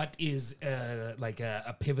 And what is like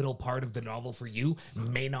a pivotal part of the novel for you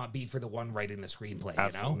may not be for the one writing the screenplay,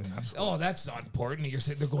 Absolutely, you know? absolutely. Oh, that's not important. And you're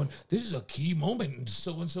sitting there going, this is a key moment, and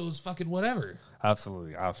so-and-so's fucking whatever.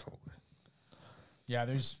 Absolutely. Yeah,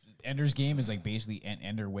 there's Ender's Game is like basically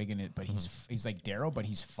Ender Wiggin it, but he's like Daryl, but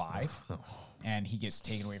he's 5, and he gets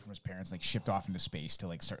taken away from his parents, like shipped off into space to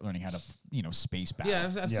like start learning how to space battle. Yeah,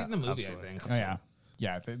 I've Yeah, seen the movie, absolutely. I think. Oh yeah,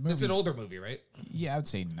 yeah. The It's movie's- an older movie, right? Yeah, I would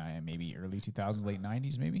say maybe early 2000s, late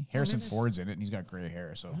 90s, maybe. Harrison Ford's in it, and he's got gray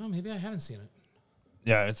hair. So Oh, maybe I haven't seen it.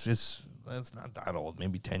 Yeah, it's not that old.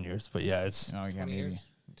 Maybe 10 years, but yeah, it's oh yeah, 20 maybe. years?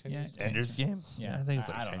 10 Yeah, years? 10 Ender's Game. Yeah, I think it's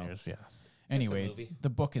I like don't 10 know. years. Yeah, Anyway, movie. the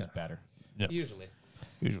book is better. Yeah. Usually.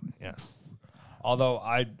 Usually, yeah. Although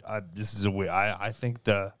this is a weird. I think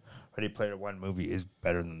the Ready Player One movie is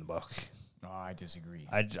better than the book. Oh, I disagree.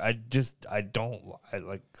 I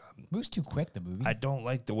Moves too quick. The movie. I don't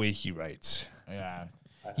like the way he writes. Yeah,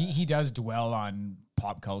 he does dwell on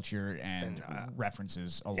pop culture and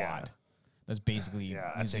references a yeah. lot. That's basically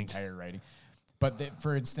I his think- entire writing. But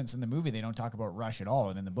for instance, in the movie, they don't talk about Rush at all,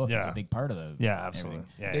 and in the book, it's a Yeah. big part of the Yeah, absolutely.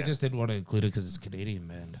 everything. Yeah, They yeah. just didn't want to include it because it's a Canadian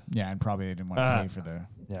band. Yeah, and probably they didn't want to pay for the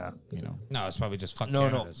yeah. No, it's probably just fuck No,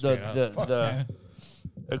 Canada, no. straight up. man.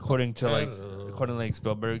 According to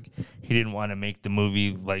Spielberg, he didn't want to make the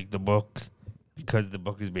movie like the book because the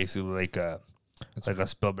book is basically like a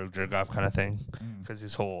Spielberg jerk off kind of thing. Because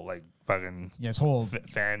his whole like fucking his whole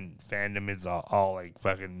fandom is all like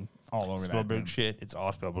fucking all over Spielberg that. shit. It's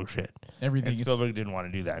all Spielberg shit. Everything And is Spielberg didn't want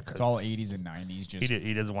to do that it's because all 80s and 90s. Just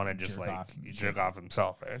he doesn't want to just jerk like off jerk off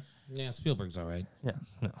himself, right? Yeah, Spielberg's all right. Yeah.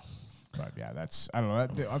 No. But yeah, that's I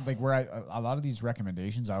don't know. Like where a lot of these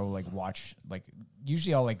recommendations, I will like watch. Like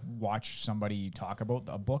usually, I'll like watch somebody talk about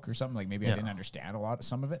a book or something. Like maybe I didn't understand a lot of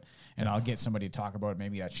some of it, and I'll get somebody to talk about it.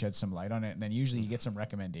 Maybe that sheds some light on it, and then usually you get some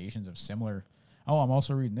recommendations of similar. Oh, I'm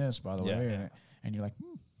also reading this, by the way, and you're like,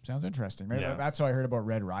 sounds interesting. Right? Yeah. That's how I heard about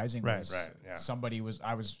Red Rising. Right, was right, yeah. Somebody was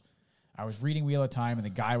I was reading Wheel of Time, and the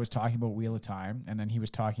guy was talking about Wheel of Time, and then he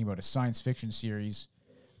was talking about a science fiction series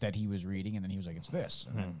that he was reading, and then he was like, "It's this."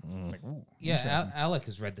 And then I was like, ooh, Yeah, interesting. Alec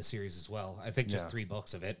has read the series as well. I think just Yeah. 3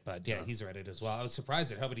 books of it, but yeah, he's read it as well. I was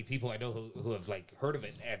surprised at how many people I know who have like heard of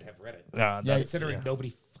it and have read it. Considering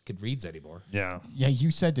nobody fucking reads anymore. Yeah. Yeah, you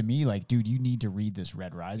said to me like, "Dude, you need to read this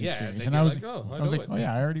Red Rising Yeah, series," and and you're I was like, like, "Oh, I I was know like, it." "Oh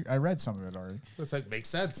yeah, I read some of it already." It's like makes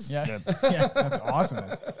sense. Yeah, yeah, that's awesome.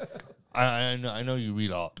 I know you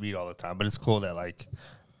read all the time, but it's cool that like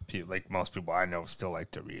most people I know still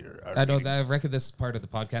like to read. I know that. I reckon this part of the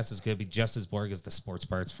podcast is going to be just as boring as the sports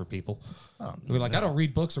parts for people. We're like, I don't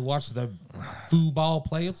read books or watch the football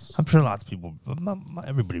plays. I'm sure lots of people, but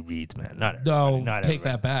everybody reads, man. Not everybody. No, Not take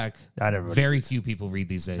everybody. that back. Not everybody. Very few people read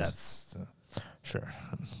these days. That's sure.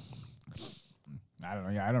 I don't know.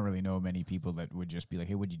 Yeah, I don't really know many people that would just be like,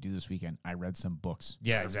 "Hey, what'd you do this weekend?" I read some books.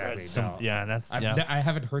 Yeah, exactly. Some- No. yeah, that's I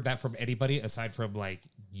haven't heard that from anybody aside from like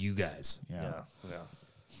you guys. Yeah. yeah.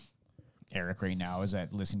 Eric right now is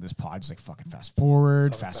at listening to this pod, just like fucking fast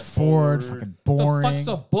forward, fucking boring, The fuck's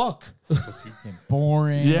a book? fucking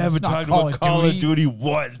boring. Yeah, It's but not talking about Call of Duty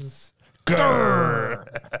once. Grr.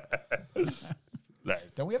 Nice.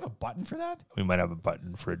 Don't we have a button for that? We might have a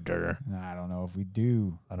button for Dur. I don't know if we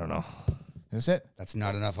do. I don't know. Is it? That's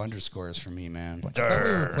not enough underscores for me, man.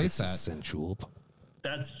 Dur. Replace that. Sensual.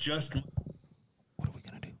 That's just. What are we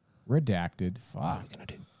gonna do? Redacted. Fuck. Gonna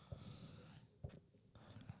do?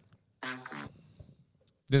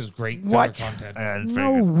 This is great What? content. Yeah, it's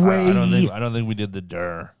No very good. way. I don't think we did the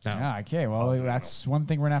Dur. No. Yeah, okay. Well, that's one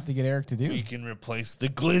thing we're gonna have to get Eric to do. We can replace the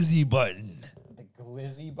Glizzy button The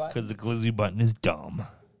glizzy button. because the Glizzy button is dumb.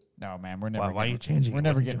 No, man, we're never. Why are you getting- changing We're it?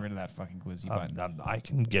 never What are you getting doing? rid of that fucking glizzy button. I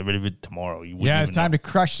can get rid of it tomorrow. You Yeah, it's time to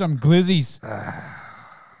crush some glizzies.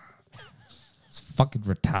 It's fucking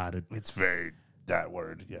retarded. It's very that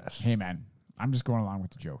word. Yes. Hey, man, I'm just going along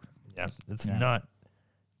with the joke. Yeah, it's Yeah. not.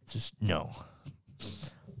 It's just no.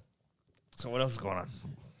 So what else is going on?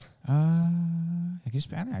 I guess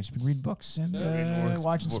I just been reading books and Reading books,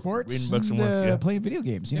 watching sports, reading books and and work, yeah. playing video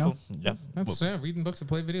games. You know, Yeah. That's reading books and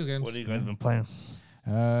playing video games. What have you guys been playing?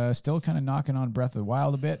 still kind of knocking on Breath of the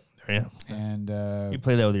Wild a bit, Yeah. and You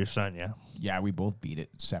play that with your son, yeah? yeah, we both beat it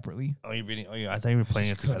separately. Oh, you're reading. Oh, yeah. I thought you were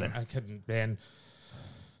playing it together. I couldn't, man.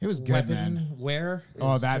 It was good, man. Weapon wear.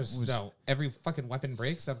 Oh, is that just, was- no. Every fucking weapon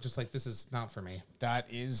breaks. I'm just like, this is not for me. That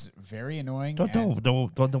is very annoying. Don't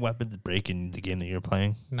and the weapons break in the game that you're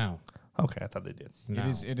playing? No. Okay, I thought they did. No.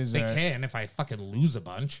 It is They a- can if I fucking lose a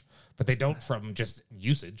bunch, but they don't from just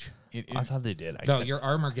usage. I thought they did. No, your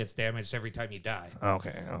armor gets damaged every time you die.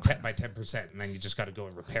 Okay. By 10%, and then you just got to go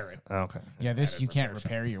and repair it. Okay. Yeah, this added you can't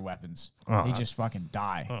repair repair your weapons. Oh, They just fucking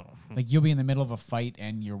die. Oh. Like you'll be in the middle of a fight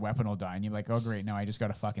and your weapon will die, and you're like, "Oh great, now I just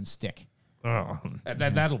got a fucking stick." Oh. And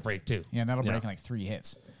that'll break too. Yeah, and that'll Yeah. break in like 3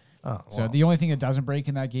 hits. Oh. So the only thing that doesn't break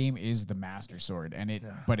in that game is the Master Sword,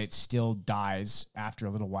 but it still dies after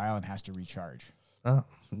a little while and has to recharge. Oh,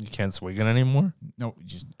 you can't swing it anymore? No,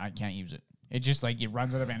 I can't use it. It just like it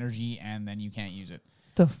runs out of energy and then you can't use it.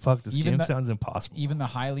 What the fuck? This Even game the- sounds impossible. Even the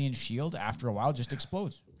Hylian shield after a while just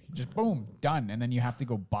explodes. Just boom, done. And then you have to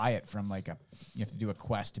go buy it from you have to do a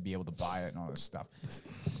quest to be able to buy it and all this stuff.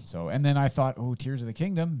 So, and then I thought, oh, Tears of the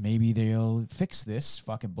Kingdom, maybe they'll fix this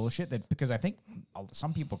fucking bullshit. Because I think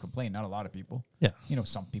some people complain, not a lot of people. Yeah. You know,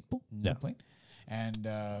 some people Yeah. complain. And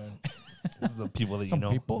This is the people that you some know.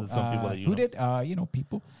 people, This is some people that you who know. did,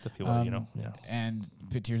 people. The people that you know. Yeah. And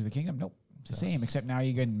Tears of the Kingdom, nope. It's the same, except now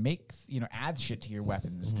you can make, add shit to your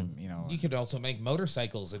weapons to, You could also make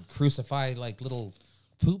motorcycles and crucify like little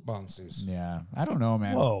poop monsters. Yeah. I don't know,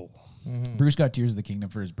 man. Whoa. Bruce got Tears of the Kingdom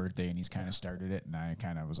for his birthday, and he's kind of started it, and I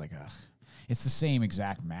kind of was like, ugh. It's the same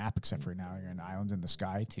exact map, except for now you're in islands in the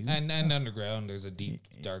sky, too. And underground, there's a deep,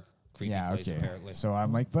 dark, creepy yeah, place okay. apparently. So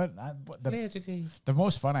I'm like, the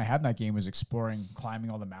most fun I had in that game was exploring, climbing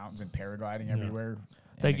all the mountains and paragliding everywhere.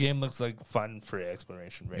 That game looks like fun for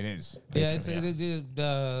exploration, right? It is. Yeah, it's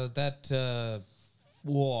that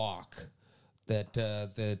walk that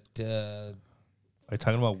Are you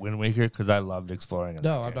talking about Wind Waker? Because I loved exploring it.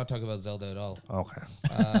 no, I'm not talking about Zelda at all.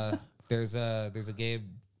 Okay. There's a game,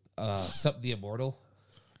 The Immortal,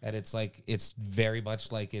 and it's very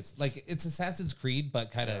much like it's Assassin's Creed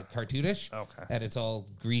but kind of cartoonish. Okay. And it's all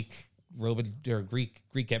Roman or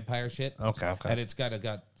Greek Empire shit. Okay. And it's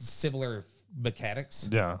got similar mechanics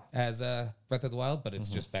Yeah. as Breath of the Wild, but it's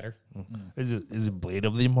just better. Is it Blade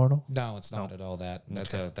of the Immortal? No, it's not at all that.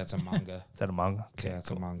 That's a manga. Is that a manga? Yeah,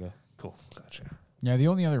 it's a manga. Cool. Gotcha. Yeah, the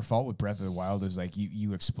only other fault with Breath of the Wild is like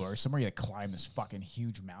you explore somewhere, you climb this fucking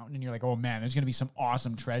huge mountain, and you're like, oh man, there's gonna be some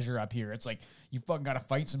awesome treasure up here. It's like you fucking gotta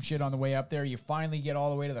fight some shit on the way up there. You finally get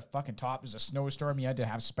all the way to the fucking top. There's a snowstorm. You had to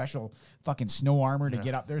have special fucking snow armor to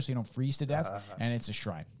get up there so you don't freeze to death. And it's a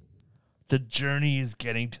shrine. The journey is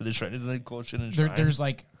getting to the shrine. Isn't that cool shit in shrine? There's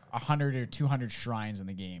like 100 or 200 shrines in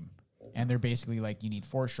the game. And they're basically like you need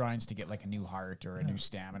 4 shrines to get like a new heart or a new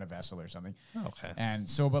stamina vessel or something. Okay. And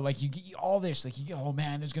so, but like you get all this, like you get, oh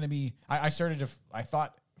man, there's gonna be. I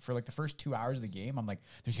thought for like the first 2 hours of the game, I'm like,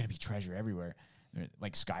 there's gonna be treasure everywhere,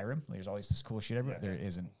 like Skyrim. There's always this cool shit everywhere. There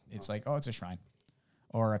isn't. It's like, oh, it's a shrine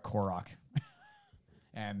or a Korok,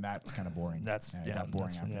 and that's kind of boring. It got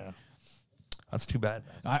boring after. Yeah. That's too bad.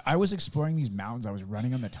 I was exploring these mountains. I was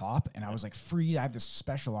running on the top, and I was like free. I had this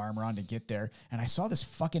special armor on to get there, and I saw this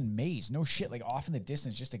fucking maze. No shit, like off in the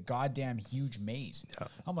distance, just a goddamn huge maze. Yeah.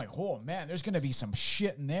 I'm like, oh man, there's gonna be some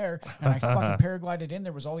shit in there. And I fucking paraglided in.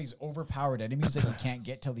 There was all these overpowered enemies that you can't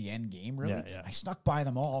get till the end game. Really, Yeah. I snuck by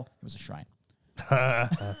them all. It was a shrine.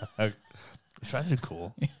 Shrines are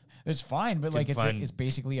cool. It's fine, but like find- it's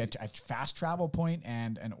basically a fast travel point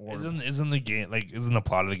and an orb. Isn't the game isn't the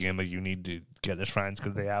plot of the game like you need to get the shrines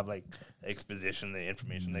because they have like exposition, the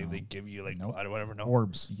information they give you like Nope. plot or whatever? No.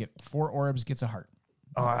 Orbs. You get 4 orbs, gets a heart.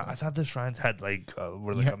 Oh, I thought the shrines had like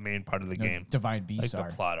were like Yeah. a main part of the No, game. Divine Beasts the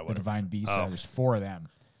are. plot or the whatever. Divine Beasts Oh, are. There's 4 of them.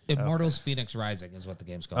 Immortals Phoenix Rising is what the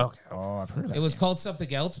game's called. Okay. Oh, I've heard of that. It was game. called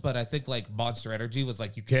something else, but I think like Monster Energy was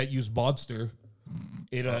like, you can't use monster.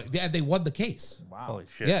 Yeah, they won the case. Wow. Holy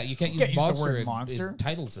shit. Yeah, you can't use Can't use the monster, word in monster?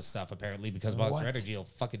 titles and stuff apparently because Monster What? Energy will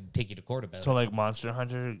fucking take you to court about So it. like Monster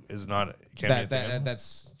Hunter is not can't be a thing?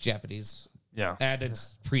 That's Japanese, Yeah. and it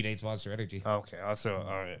predates Monster Energy. Okay. Also, all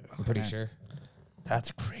right. I'm pretty Okay. sure.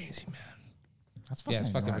 That's crazy, man. That's fucking, Yeah, it's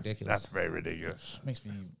fucking annoying. ridiculous. That's very ridiculous. Makes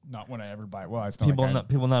me not want to ever buy. Well, it's not People like not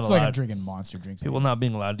people not it's like I'm allowed. drinking Monster drinks. People not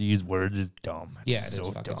being allowed to use words is dumb. Yeah, It's it's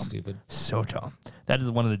so fucking dumb. stupid. So dumb. That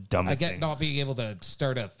is one of the I dumbest get things. not being able to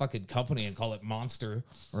start a fucking company and call it Monster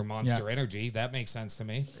or Monster Energy. That makes sense to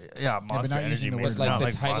me. Yeah, Monster not Energy using the makes word Like not the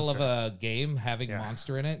like title Monster. of a game having Yeah.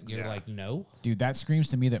 Monster in it, you're Yeah. like, no. Dude, that screams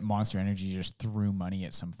to me that Monster Energy just threw money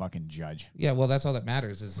at some fucking judge. Yeah, well, that's all that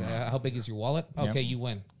matters is how big is your wallet? Yep. Okay, you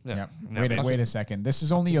win. Yeah. Yep. Yeah. Wait a second. This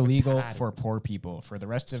is only illegal for poor people. For the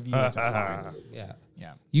rest of you, it's a fine. Yeah.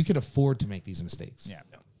 Yeah. You can afford to make these mistakes. Yeah.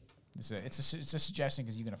 It's a suggestion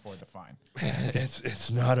because you can afford the fine. It's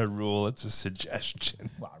not a rule. It's a suggestion.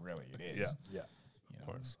 Well, really, it is. Yeah. You know, Of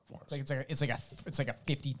course. It's like a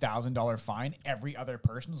 $50,000 fine. Every other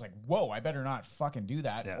person's like, whoa, I better not fucking do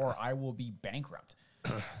that, Yeah. or I will be bankrupt.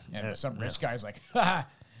 And Yeah, some rich yeah. guy's like, haha,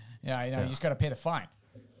 yeah, you know, you just got to pay the fine.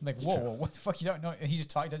 I'm like, whoa, what the fuck? You don't know? He just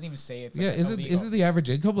doesn't even say it's. Yeah, like isn't illegal. the average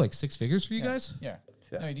income like 6 figures for you guys? Yeah.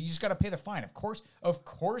 No, you just got to pay the fine. Of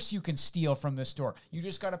course, you can steal from this store. You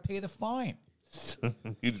just got to pay the fine.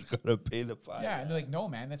 You just gotta pay the fine. Yeah, and they're like, no,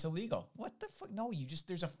 man, that's illegal. What the fuck? No,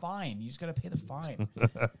 there's a fine. You just got to pay the fine.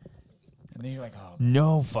 And then you're like, oh.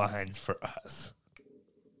 No fines for us.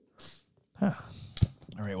 All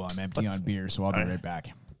right, well, I'm empty on beer, so I'll be right back.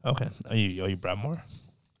 Okay. Oh, you brought more?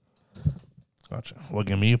 Gotcha. What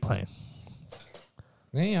game are you playing?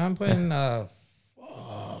 Hey, I'm playing a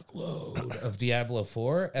fuckload of Diablo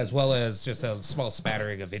 4, as well as just a small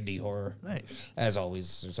spattering of indie horror. Nice. As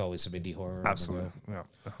always, there's always some indie horror. Absolutely. Yeah.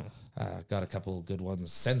 Got a couple of good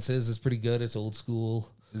ones. Senses is pretty good. It's old school.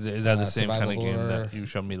 Is that the same kind of survival game horror. that you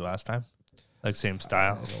showed me last time? Like same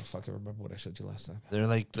style? I don't fucking remember what I showed you last time. They're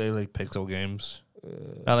like pixel games.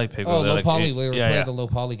 I like pixel. Oh, They're low like poly. We were playing the low low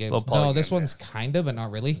poly games. Low poly No, this game, one's kind of, but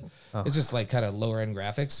not really. It's just like kind of lower end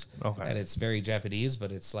graphics. Okay. And it's very Japanese,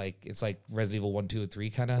 but it's like Resident Evil 1, 2, and 3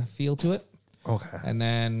 kind of feel to it. Okay. And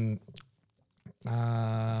then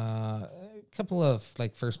a couple of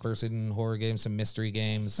like first person horror games, some mystery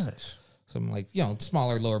games, Nice. some like,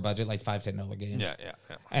 smaller, lower budget, like $5-10 games. Yeah.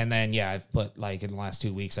 And then, I've put like in the last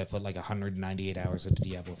 2 weeks, I put like 198 hours into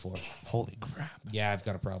Diablo 4. Holy crap. Yeah, I've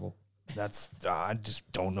got a problem. That's I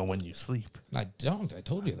just don't know when you sleep. I don't. I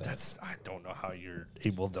told you that. I don't know how you're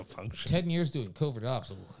able to function. 10 years doing covert ops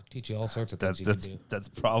will teach you all sorts of things you can do. That's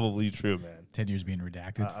probably true, man. 10 years being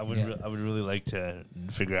redacted. I would Yeah. I would really like to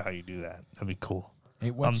figure out how you do that. That'd be cool.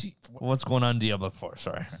 Hey, What's going on in Diablo 4?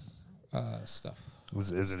 Sorry. Stuff. Is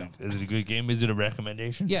it a good game? Is it a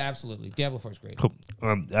recommendation? Yeah, absolutely. Diablo 4 is great. Cool.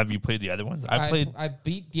 Have you played the other ones? I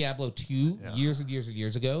beat Diablo 2 years and years and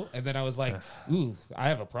years ago, and then I was like, ooh, I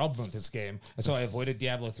have a problem with this game. And so I avoided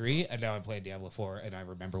Diablo 3, and now I'm playing Diablo 4, and I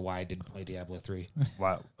remember why I didn't play Diablo 3.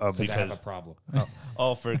 Wow. Because I have a problem.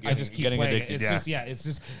 For I just keep getting playing addicted. it. It's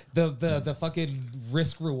just the fucking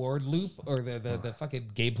risk reward loop or the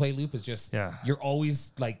fucking gameplay loop is just you're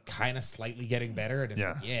always like kind of slightly getting better, and it's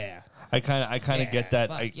like I kind of get that.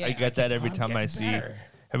 fuck, I I get that every keep time on I getting see. better.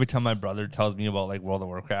 Every time my brother tells me about like World of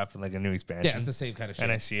Warcraft and like a new expansion. Yeah, it's the same kind of shit.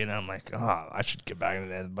 And I see it and I'm like, oh, I should get back into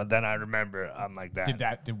that. But then I remember I'm like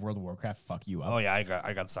that. Did World of Warcraft fuck you up? Oh yeah,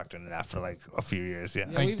 I got sucked into that for like a few years. Yeah.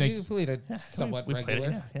 Yeah, we played it somewhat we played it,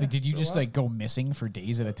 regular. yeah. Like, did you just like go missing for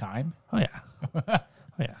days at a time? Oh yeah. Oh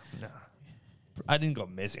yeah. No. I didn't go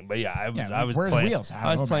missing, but yeah, I was where's playing. Wheels? I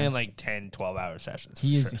I was don't know, playing man. like 10, 12-hour sessions.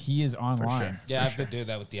 He for is sure. online. Yeah, I've been doing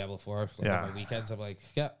that with Diablo 4. Like Yeah. on my weekends, I'm like,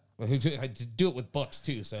 I do it with books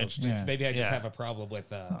too. So maybe I just have a problem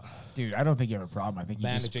with Dude, I don't think you have a problem. I think you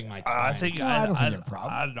just managing my time. I think No, I don't think you have a I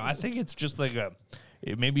problem. don't know. I think it's just like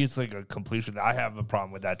maybe it's like a completion. I have a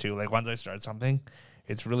problem with that too. Like once I start something,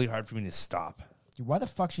 it's really hard for me to stop. Dude, why the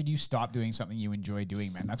fuck should you stop doing something you enjoy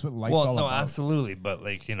doing, man? That's what life's Well, all no, about. absolutely, but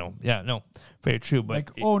like very true. But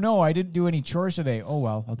Like, oh no, I didn't do any chores today. Oh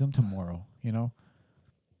well, I'll do them tomorrow. You know.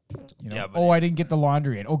 Yeah, but I didn't get the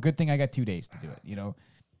laundry in. Oh, good thing I got 2 days to do it. You know,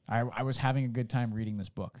 I was having a good time reading this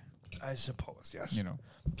book. I suppose yes. You know,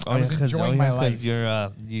 Oh, I was enjoying my life. You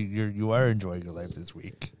are enjoying your life this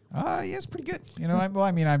week. Yeah, it's pretty good. You know, I miss my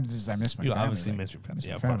You family. obviously like, miss your family. miss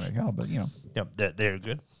Yeah, my of family. course. Hell, but you know, Yep, they're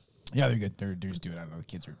good. yeah, they're good. They're just doing. I don't know. The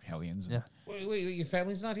kids are hellions. Yeah. Wait, your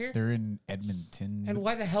family's not here? They're in Edmonton. And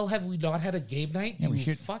why the hell have we not had a game night? Yeah, we You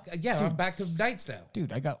should- Fuck. Yeah, I'm back to nights now.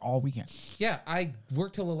 Dude, I got all weekend. Yeah, I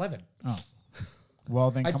work till 11. Oh.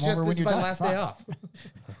 Well, then come over when This is you're my done. last Fuck. day off.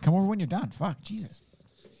 Come over when you're done. Fuck, Jesus.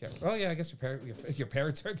 Yeah. Oh yeah, I guess your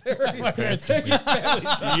parents are there. My parents- Your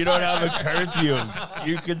family's You don't have a curfeu.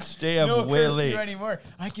 You can stay up way curfew late. anymore.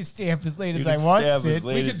 I can stay up as late as You I can want, stay up as Sid.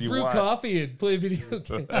 late We as could you brew want. coffee and play video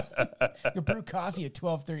games. You brew coffee at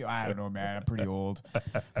 12:30. I don't know, man. I'm pretty old.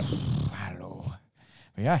 I don't know.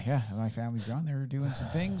 But yeah, my family's gone. They're doing some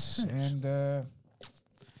things, and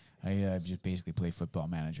I just basically play Football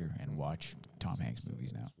Manager and watch Tom Hanks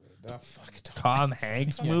movies now. Oh, fuck. Tom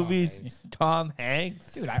Hanks movies? Tom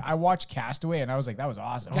Hanks? Dude, I watched Castaway, and I was like, that was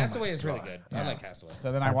awesome. Castaway is really good. I Yeah. like Castaway.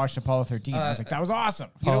 So then I watched Apollo 13, and I was like, that was awesome.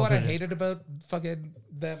 You know what I hated about fucking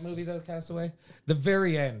that movie, though, Castaway? The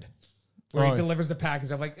very end, where he Oh. delivers the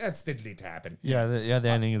package. I'm like, that didn't need to happen. Yeah, the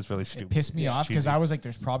ending is really It stupid. pissed me It's off because cheesy. I was like,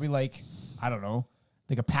 there's probably like, I don't know,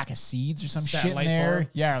 like a pack of seeds or some shit in Satellite there. phone?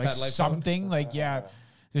 Yeah, like Satellite phone? something. Like, yeah,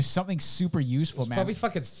 there's something super useful, man. Probably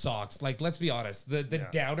fucking socks. Like, let's be honest. The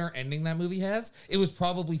downer ending that movie has, it was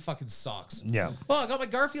probably fucking socks. Yeah. Oh, I got my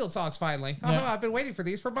Garfield socks finally. Yeah. I've been waiting for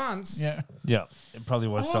these for months. Yeah. Yeah. It probably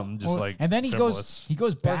was something just like and then he frivolous.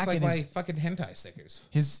 goes Or back it's like and my fucking hentai stickers.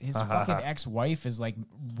 his fucking ex-wife is like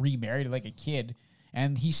remarried like a kid,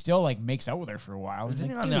 and he still like makes out with her for a while. He's Isn't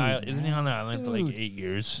he like, on the island? "Dude, Isn't he on the island for like dude." 8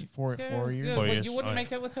 years? Four years. Yeah, 4 what, years. you wouldn't Oh, make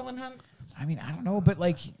out with Helen Hunt? I mean, I don't know, but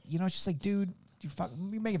like, you know, it's just like, dude,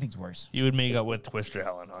 you're making things worse. You would make out with Twister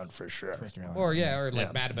Helen Hunt for sure. Twister Helen. Or like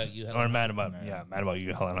Yeah. mad about you, Or Helen. mad about mad about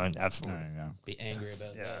you, Helen Hunt. Absolutely. Yeah. Be angry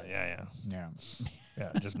about Yeah, that. yeah, Yeah.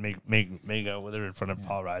 yeah. Just make out with her in front of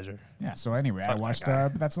Paul Reiser. Yeah. So anyway, I Fuck that watched. guy.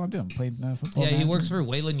 But that's all I'm doing. Played football. Yeah, he Manager. works for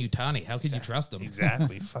Wayland Yutani. How can you trust him?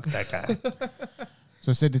 Exactly. Fuck that guy.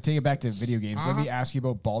 So, Sid, to take it back to video games, let me ask you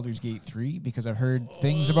about Baldur's Gate 3 because I've heard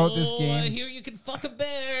things about this I game. hear you can fuck a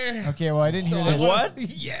bear. Okay, well, I didn't hear So this. What?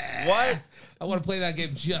 Yeah. What? I want to play that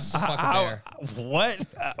game just to fuck a How? bear. What?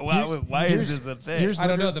 Why here's- is this a thing? here's I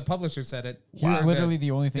don't know. literally- The publisher said it. Here's Wow. literally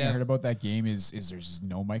the only thing I Yeah. heard about that game is there's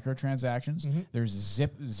no microtransactions. Mm-hmm.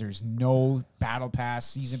 There's no battle pass,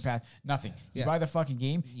 season pass, nothing. You Yeah. buy the fucking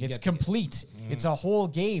game, it's get the- complete. It's a whole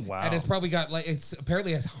game. Wow. And it's probably got it's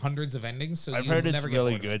apparently has hundreds of endings. So I've you'll heard it's never get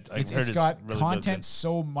really bored of it. good. I've heard It's got really content good.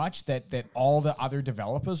 so much that all the other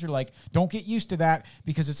developers are like, don't get used to that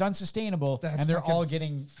because it's unsustainable, That's and they're fucking- all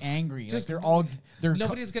getting angry. Like Just- they're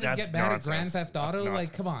Nobody's gonna That's get mad at Grand nonsense. Theft Auto. That's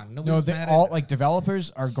Like, come nonsense. on. no, Nobody's they're mad all at like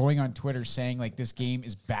developers are going on Twitter saying like this game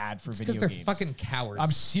is bad for because video they're games. fucking cowards.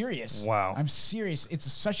 I'm serious. Wow. I'm serious. It's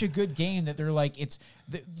such a good game that they're like,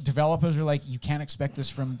 the developers are like, you can't expect this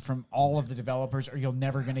from all of the developers, or you're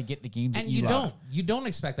never gonna get the games and that you love. don't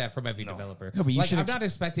expect that from every developer. No, but you like, should I'm not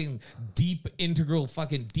expecting deep integral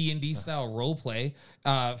fucking D&D style role play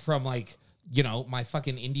from like my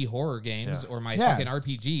fucking indie horror games or my Yeah. fucking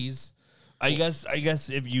RPGs. I guess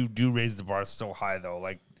if you do raise the bar so high though,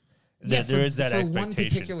 like Yeah, there is that for expectation. one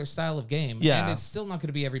particular style of game. Yeah. And it's still not going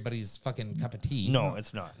to be everybody's fucking cup of tea. No,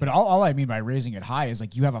 it's not. But all I mean by raising it high is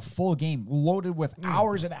like you have a full game loaded with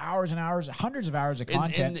hours and hours and hours, hundreds of hours of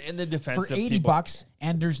content in the defense for of $80, people-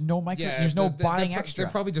 and there's no there's no buying they're, extra.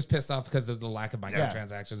 They're probably just pissed off because of the lack of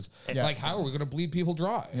microtransactions. Yeah. Like, how are we going to bleed people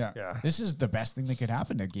dry? yeah. Yeah. This is the best thing that could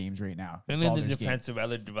happen to games right now. And in the Baldur's Gate. defense of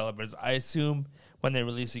other developers, I assume when they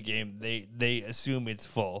release a game, they assume it's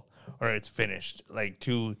full or it's finished. Like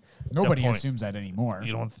to the Nobody point. assumes that anymore.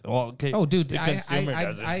 You don't. Well, okay. Oh, dude, the consumer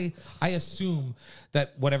doesn't. I assume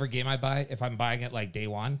that whatever game I buy, if I'm buying it like day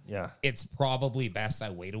one, Yeah. it's probably best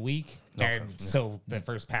I wait a week, and so the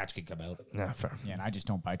first patch can come out. Yeah, fair. Yeah, and I just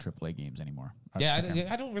don't buy AAA games anymore. Yeah,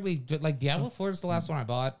 I don't really like Diablo 4 is the last one I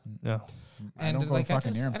bought, Yeah. and don't go like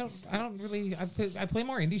fucking near 'em. I don't really I play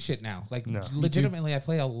more indie shit now. Like No. legitimately, I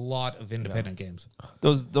play a lot of independent games,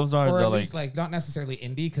 Those are or the at like. least like not necessarily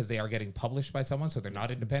indie because they are getting published by someone, so they're not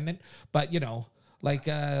independent. But like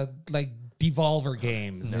Devolver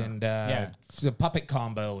games and the Puppet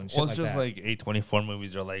Combo and shit Well, it's like just that. like A24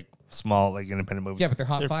 movies are like small, like independent movies. Yeah, but they're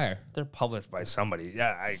hot fire. They're published by somebody.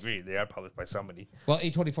 Yeah, I agree. They are published by somebody. Well,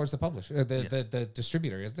 A24 is the publisher, the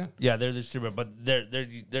distributor, isn't it? Yeah, they're the distributor, but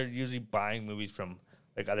they're usually buying movies from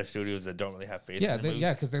like other studios that don't really have faith. Yeah, in the movies.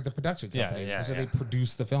 because they're the production Yeah, company. yeah, so yeah. they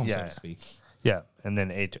produce the film, so Yeah. to speak. Yeah, and then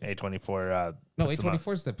A24. No, puts them out.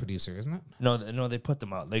 A24 is the producer, isn't it? No, they put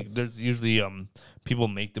them out. Like there's usually people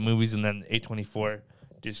make the movies and then A24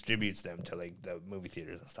 distributes them to like the movie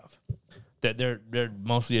theaters and stuff. They're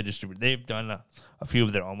mostly a distributor. They've done a few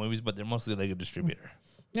of their own movies, but they're mostly like a distributor.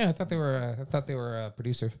 Yeah, I thought they were a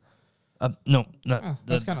producer. No, not Oh,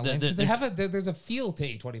 that's kind of lame because the- there's a feel to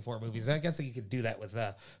A24 movies. I guess that you could do that with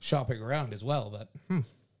shopping around as well, but kind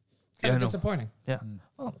I of know. disappointing. Yeah.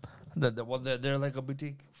 Well, they're like a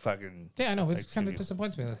boutique fucking. Yeah, I know. It like, kind of studio.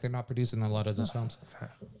 disappoints me that they're not producing a lot of those films.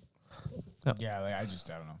 Yeah, like, I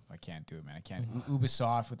don't know. I can't do it, man. I can't.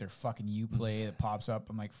 Ubisoft with their fucking Uplay that pops up.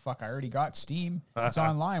 I'm like, fuck, I already got Steam. It's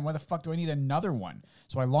online. Why the fuck do I need another one?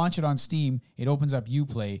 So I launch it on Steam. It opens up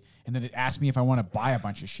Uplay, and then it asks me if I want to buy a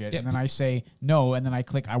bunch of shit. Yeah. And then I say no, and then I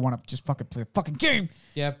click, I want to just fucking play a fucking game.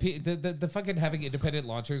 Yeah, the fucking having independent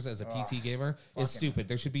launchers as a PC gamer is stupid.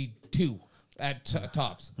 There should be two. at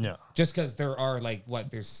tops. Yeah. Just because there are like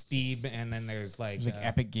there's Steam and then there's like There's like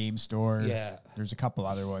Epic Game Store. Yeah. There's a couple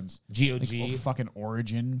other ones. GOG. Like, fucking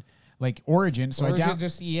Origin. Like Origin. So Origin I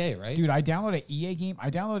just EA, right? Dude, I downloaded an EA game. I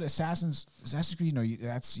downloaded Assassin's Creed. No,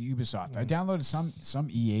 that's Ubisoft. I downloaded some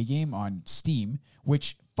EA game on Steam,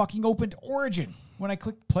 which fucking opened Origin. When I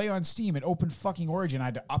clicked play on Steam, it opened fucking Origin. I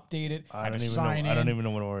had to update it. I had to sign in. I don't even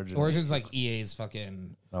know what Origin. Origins like EA's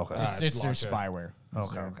fucking. Okay. It's their launcher. spyware.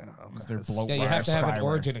 Okay. It's their Yeah, bloatware. you have to have an spyware.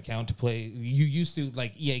 Origin account to play. You used to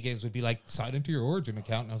like EA games would be like sign into your Origin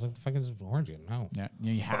account, and I was like, "The fuck is Origin?" No. Yeah,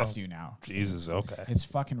 you have to now. Jesus. Okay. It's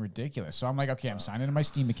fucking ridiculous. So I'm like, okay, I'm signing into my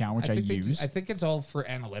Steam account, which I use. I think it's all for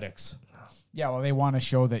analytics. Yeah, well, they want to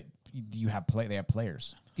show that you have they have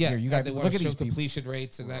players. Yeah, Here, you got they look want at to show these people. completion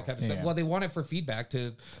rates and that kind of Yeah, stuff. yeah. Well, they want it for feedback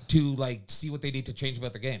to like see what they need to change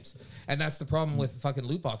about their games, and that's the problem with fucking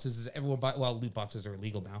loot boxes. Is everyone loot boxes are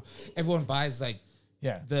illegal now. Everyone buys like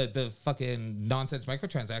Yeah. the fucking nonsense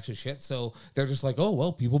microtransaction shit. So they're just like, oh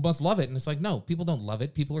well, people must love it, and it's like, no, people don't love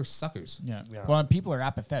it. People are suckers. Yeah. Well, and people are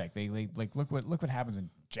apathetic. They like look what happens in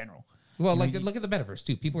general. Well, like look at the metaverse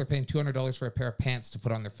too. People are paying $200 for a pair of pants to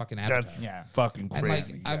put on their fucking avatar. That's Yeah. fucking And like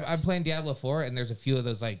crazy. I'm playing Diablo 4, and there's a few of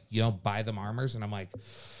those like buy them armors, and I'm like,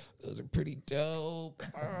 those are pretty dope,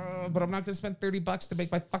 but I'm not gonna spend $30 to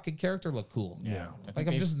make my fucking character look cool. Yeah. I think like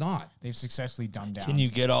I'm just not. They've successfily dumbed down. Can you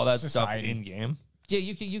get all that society. stuff in game? Yeah,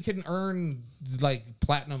 you can earn like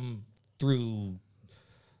platinum through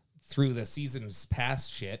the seasons pass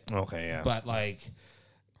shit, Okay. Yeah. but like.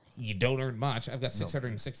 You don't earn much. I've got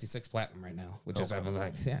 666 platinum right now, which is I was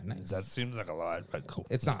like, yeah, nice. that seems like a lot, but cool.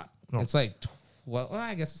 It's not. It's like,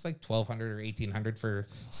 I guess it's like 1,200 or 1,800 for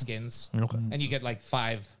skins. Okay. And you get like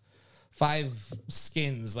five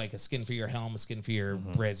skins, like a skin for your helm, a skin for your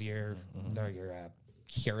brazier, or your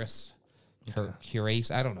cuirass.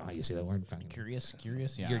 Cuirass. I don't know how you say that word. Curious?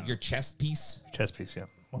 Yeah. Your chest piece. Chess piece. Yeah.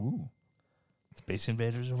 Ooh. Space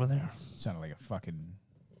Invaders over there. Sounded like a fucking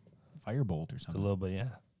firebolt or A something. little bit. Yeah.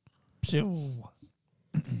 Pew.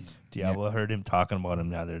 Diablo heard him talking about him.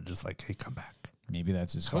 Now they're just like, hey, come back. Maybe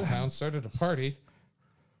that's his Hellhound started a party.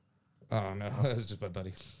 Oh no, it's just my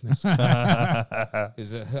buddy. I'm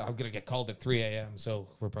gonna get called at 3 a.m. So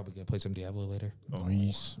we're probably gonna play some Diablo later.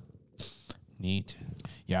 Nice. Neat.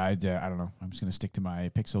 Yeah, I don't know. I'm just gonna stick to my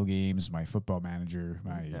Pixel games, my Football Manager,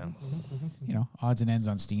 my odds and ends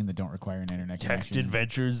on Steam that don't require an internet Text connection.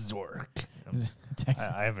 Adventures Zork. Text-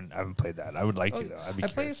 I haven't played that. I would like to though. I'd be I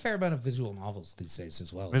play a curious. fair amount of visual novels these days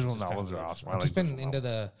as well. Visual which is novels kinda are good. awesome. I I've like just been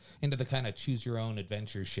visual into the kind of choose your own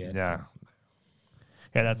adventure shit. Yeah.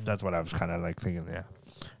 Yeah, that's what I was kind of like thinking. Yeah.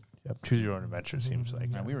 Yep. Choose your own adventure seems like.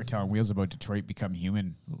 we were telling Wheels about Detroit Become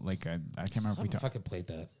Human. Like I can't remember if we I talked. fucking played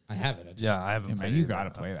that. I have it. Yeah, I haven't Yeah, played man, you it. got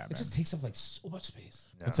to play that. It Man. just takes up like so much space.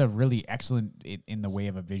 It's a really excellent in the way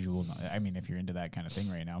of a visual. I mean, if you're into that kind of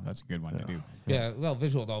thing right now, that's a good one to do. Yeah, well,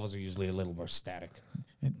 visual novels are usually a little more static.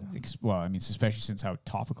 Well, I mean, especially since how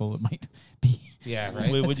topical it might be. Yeah,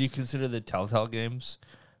 right. Would you consider the Telltale games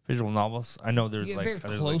visual novels? I know there's Yeah, like they're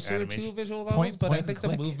there's closer like to animation. visual novels, Point but I and think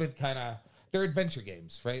click. the movement kind of they're adventure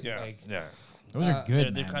games, right? Yeah, Like, yeah. Those are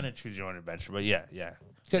good. They're man. kind of choose your own adventure, but yeah.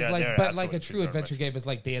 because Yeah, like, they're but like a absolutely choose true your own adventure game is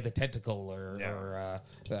like Day of the Tentacle Yeah. or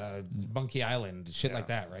Monkey Island, shit like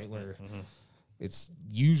that, right? Where Mm-hmm. it's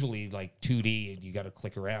usually like 2D and you got to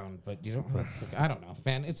click around, but you don't. Really click, I don't know,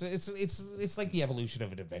 man. It's like the evolution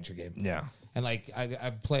of an adventure game. Yeah. And like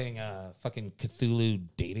I'm playing a fucking Cthulhu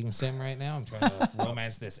dating sim right now. I'm trying to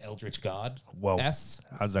romance this eldritch god. Whoa. S.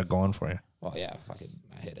 How's that going for you? Well, yeah, fucking,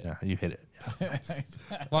 I hit it. Yeah, you hit it. Yeah.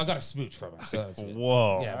 Well, I got a smooch from her, so that's good.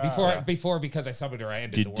 Whoa. Yeah, before because I summoned her, I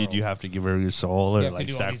ended the world. Did you have to give her your soul or You have like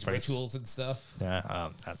to do all these sacrifice? rituals and stuff. Yeah,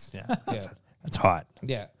 that's Yeah, that's hot.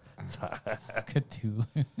 yeah.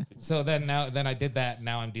 Cthulhu. So then I did that.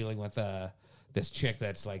 Now I'm dealing with this chick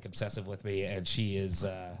that's like obsessive with me, and she is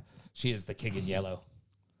the king in yellow.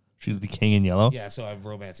 She's the king in yellow. Yeah, so I'm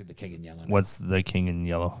romancing the king in yellow. now. What's the king in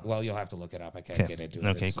yellow? Well, you'll have to look it up. I can't Okay. get into it.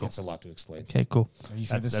 Okay, It's, cool. it's a lot to explain. Okay, cool. Are you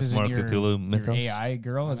sure That's this isn't more your, Cthulhu mythos. your AI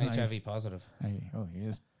girl? I'm Isn't it? HIV positive. Oh, he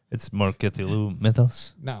is. It's more Cthulhu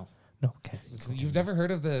mythos. No, No, okay. you've never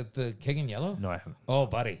heard of the king in yellow? No, I haven't. Oh,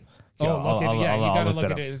 buddy. Yeah, Oh, look at it. Yeah, you I'll gotta look look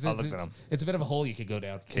that at it. up. It's, I'll look it's, that up. it's a bit of a hole you could go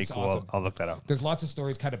down. Okay, It's cool. awesome. I'll look that up. There's lots of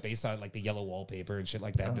stories kind of based on like the yellow wallpaper and shit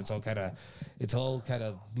like that. And it's all kind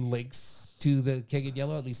of links to the king in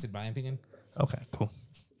yellow, at least in my opinion. Okay, cool.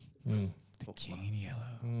 The king in yellow.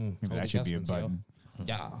 Maybe Old that should be a adjustments, yo. button.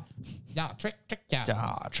 Yeah, trick, yeah.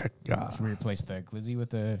 Yeah, check. Yeah. Should we replace the glizzy with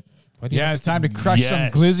the? What do you Yeah, have it's time to crush some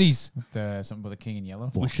Yes. glizzies. With the, something with the king in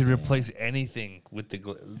yellow. We should replace anything with the Yeah,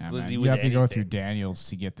 glizzy man, with you have to go anything. through Daniels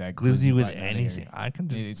to get that glizzy with button out of anything. here. I can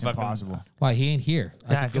just It's fucking, impossible. Why, he ain't here.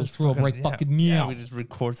 I Yeah, could go just through him fucking- right fucking yeah, now. we just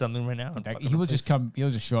record something right now. And That, fucking he will just replace- come. He'll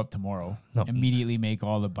just show up tomorrow. No. Immediately make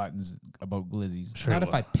all the buttons about glizzies. Sure Not it if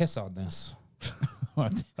will. I piss on this.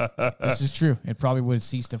 What? This is true. It probably would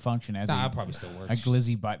cease to function as Nah, a, it probably still works. a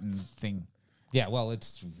glizzy button thing. Yeah, well,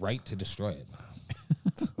 it's right to destroy it.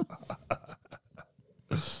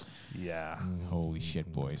 Yeah. Holy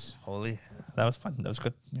shit, boys! Holy. That was fun. That was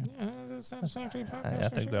good. Yeah, that's I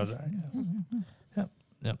think that was all right. Yep.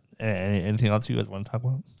 Yep. Anything else you guys want to talk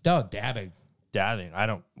about? No, dabbing. Dabbing. I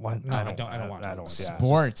don't want. No, I I don't. don't want to. I don't.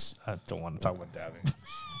 Sports. I don't want to talk about dabbing.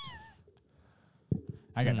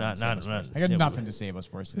 I got Not- nothing. to say not- about sports. not- I got yeah, nothing to say about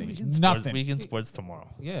sports today. Weekend Nothing. Weekend sports tomorrow.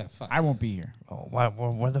 Yeah, fuck. I won't be here. Oh,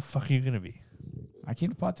 where the fuck are you gonna be? I came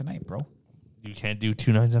to pot tonight, bro. You can't do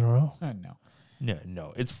 2 nights in a row. No.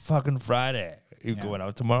 No. It's fucking Friday. You Yeah. going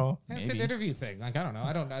out tomorrow? It's an maybe. interview thing. Like, I don't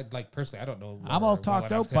know. Like, personally, I don't know. I'm Laura all well talked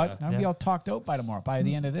enough out, to- but I'll be Yeah. all talked out by tomorrow. By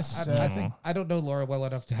the end of this. I think I don't know Laura well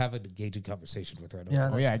enough to have an engaging conversation with her. I don't Yeah,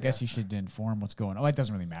 know. Oh yeah, I guess you should inform what's going on. Oh, it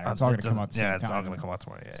doesn't really matter. It's all going to come out at the Yeah, same it's all time. gonna come out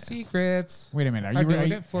tomorrow. Yeah. Secrets. Wait a minute. Are Are you doing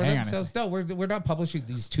ready? it for Hang on a themselves? second. No, we're not publishing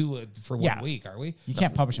these two for Yeah. 1 week, are we? You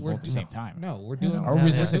can't publish them We're- both at the same time. No, we're doing. Or we're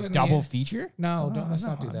was this a doing double the- feature? No, don't. Let's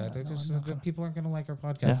not do that. They're just people aren't going to like our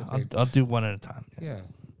podcast. Yeah, if they, I'll do one at a time. Yeah.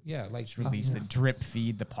 yeah, like Release the drip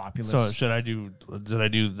feed, the populace. So should I do? Did I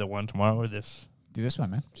do the one tomorrow or this? do this one,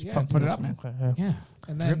 man. Just Yeah, put it up, man. Okay. Yeah. yeah,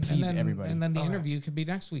 and then Drip feed and then, everybody. and then the interview could be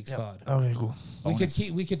next week's pod. Okay. Cool. Bonus.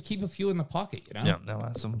 We could keep a few in the pocket, you know, Yeah. No,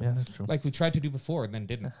 that's some. Yeah, that's true. like we tried to do before and then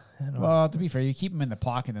didn't. Well, to be fair, you keep them in the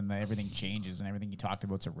pocket, and then everything changes, and everything you talked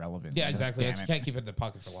about's irrelevant. Yeah, So, exactly. damn You it. can't keep it in the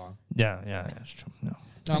pocket for long. Yeah. That's true. No.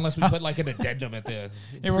 No, unless we put like an addendum at the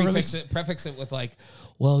we're prefix it with like,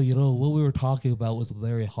 well, you know, what we were talking about was a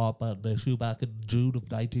very hot button issue back in June of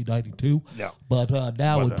 1992. Yeah. But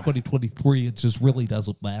now in But, 2023, it just really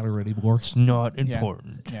doesn't matter anymore. It's not Yeah.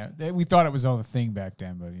 important. We thought it was all the thing back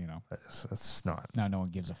then, but It's not. now no one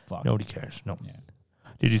gives a fuck. Nobody cares. No. Yeah.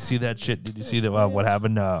 Did you see that shit? Did you see the what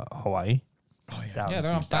happened to Hawaii? Oh yeah. Yeah,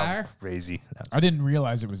 they're on fire. Crazy. I didn't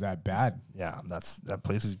realize it was that bad. Yeah, that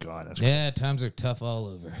place is gone. That's Yeah, times are tough all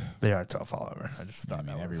over. They are tough all over. I just thought I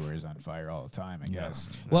mean, that was- everywhere is on fire all the time, I guess.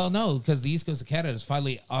 Well, no, because the east coast of Canada is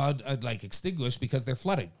finally like extinguished because they're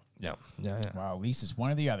flooding. Yeah. Well, at least it's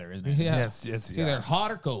one or the other, isn't it? Yeah, Yes, it's- it's either yeah.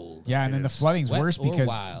 hot or cold. Yeah, and then the flooding's Wet worse or because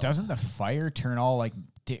wild. doesn't the fire turn all like?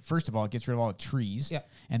 First of all, it gets rid of all the trees. Yeah.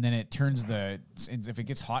 And then it turns if it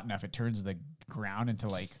gets hot enough, it turns the ground into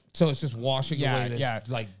like. So it's just washing Yeah, away this yeah.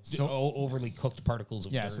 like So- overly cooked particles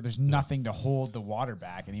of Yeah, dirt. so there's nothing to hold the water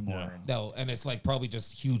back anymore. Yeah. And, No, and it's like probably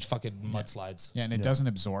just huge fucking mudslides. yeah, and it doesn't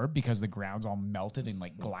absorb because the ground's all melted in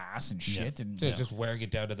like glass and shit. And So it's just wearing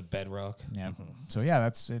it down to the bedrock. yeah. So yeah,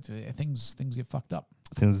 that's it. Things get fucked up.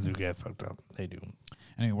 Things do get fucked up. They do.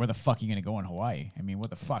 I mean, where the fuck are you gonna go in Hawaii? I mean, what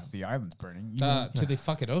the fuck? The island's burning. To the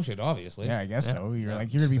fucking ocean, obviously. Yeah, I guess so. You're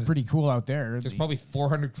like you're gonna be pretty cool out there. There's probably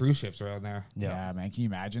 400 cruise ships around there. yeah, man. Can you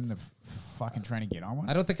imagine the fucking trying to get on one?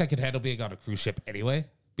 I don't think I could handle being on a cruise ship anyway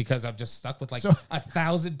because I'm just stuck with like So-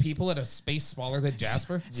 1,000 people in a space smaller than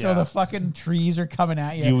Jasper. So Yeah. the fucking trees are coming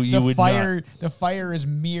at you. You the would fire, the fire is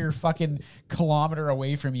mere fucking kilometer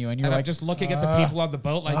away from you, and you're And I'm like, just looking at the people on the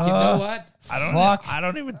boat like, you know what? Fuck. I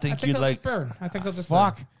don't even I think think you'd they'll like. just burn. I think they'll just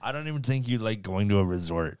fuck. burn. I don't even think you'd like going to a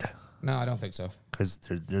resort No, I don't think so. because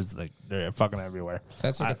there's like they're fucking everywhere.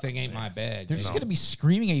 That sort of thing ain't my bag. They're you just know? gonna be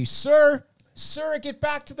screaming at you, sir, get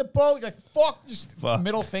back to the boat. You're like, fuck, just Fuck.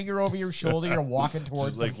 middle finger over your shoulder. You're walking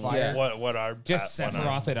towards Like the fire. what are just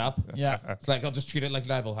Sephiroth it up. Yeah. It's like I'll just treat it like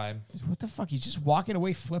Nibelheim. What the fuck? He's just walking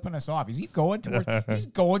away, flipping us off. Is he going towards? He's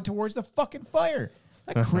going towards the fucking fire.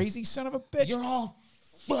 That crazy son of a bitch. You're all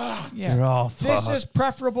fucked. Yeah. You're all This fucked. is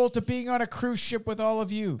preferable to being on a cruise ship with all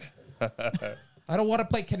of you. I don't want to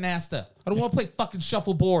play canasta. I don't want to play fucking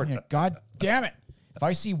shuffleboard. Yeah, God damn it. If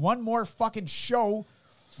I see one more fucking show,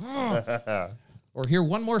 Or hear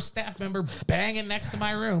one more staff member banging next to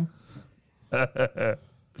my room.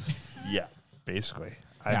 Yeah, basically.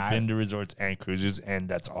 Yeah, I've been to resorts and cruises, and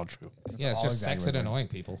that's all true. Yeah, it's all just exactly sex what and I- annoying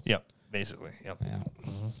people. Yep, basically. Yep. Yeah.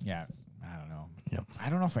 yeah, I don't know. Yep. I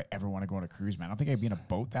don't know if I ever want to go on a cruise, man. I don't think I'd be in a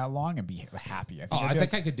boat that long and be happy. Oh, I I'd be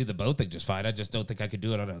think like, I could do the boat thing just fine. I just don't think I could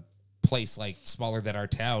do it on a place like smaller than our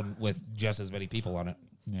town with just as many people on it.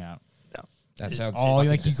 yeah. That sounds Oh, fucking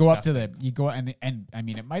like you go up to disgusting. you go and I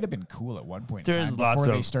mean it might have been cool at one point in There's time lots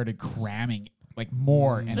before they of- started cramming like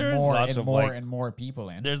more and There's more lots and of, more like- and more people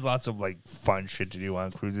in. There's lots of like fun shit to do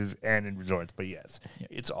on cruises and in resorts, but yes,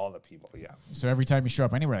 it's all the people. Yeah. So every time you show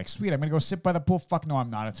up anywhere, like, sweet, I'm going to go sit by the pool. Fuck, no, I'm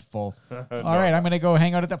not. It's full. All right, I'm going to go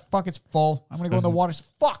hang out at the fuck. It's full. I'm going to go in the waters.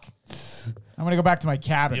 Fuck. I'm going to go back to my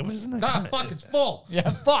cabin. Yeah, but isn't that Nah, kinda- fuck, it's full. Yeah,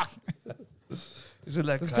 fuck. isn't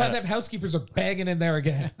that Those kinda- goddamn housekeepers are banging in there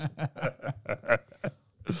again.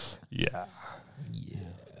 yeah.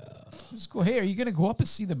 It's cool. Hey, are you going to go up and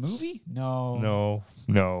see the movie? No. No.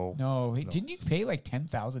 No. Hey, didn't you pay like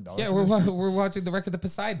 $10,000? Yeah, for this? we're watching the Wreck of the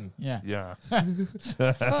Poseidon. Yeah. Yeah. Oh,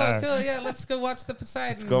 cool. Yeah, let's go watch the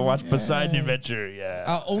Poseidon. Go watch Poseidon Adventure.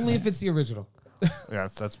 Yeah. Only if it's the original,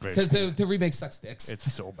 Yes, that's very because true. the remake sucks dicks.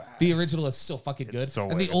 It's so bad. The original is so fucking good, so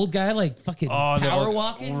and the weird. old guy like fucking the power old-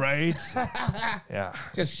 walking, Right? Yeah.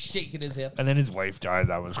 just shaking his hips. And then his wife died.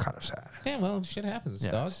 That was kind of sad. yeah, well, shit happens,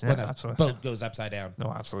 Yes, dogs. yeah, When a absolutely. boat goes upside down.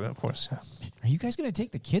 No, absolutely. Of course. Yeah. Are you guys going to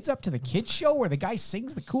take the kids up to the kids show where the guy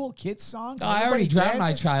sings the cool kids songs? Oh, and I already everybody drowned my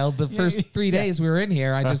dances? child the first 3 days we were in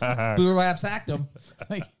here. I just burlap sacked him.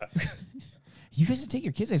 Like, you guys should take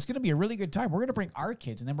your kids. It's going to be a really good time. We're going to bring our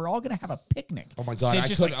kids, and then we're all going to have a picnic. Oh my god, Sid I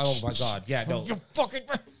just could. like, Oh my god, yeah, no. You fucking.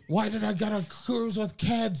 Why did I gotta cruise with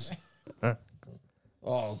kids?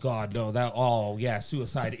 Oh god, no. That. Oh yeah,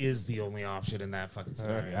 suicide is the only option in that fucking I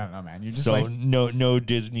scenario. don't know, man. You're just So like, no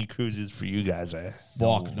Disney cruises for you guys, eh?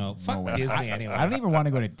 Fuck no. Fuck way. Disney anyway. I don't even want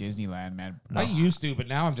to go to Disneyland, man. I used to, but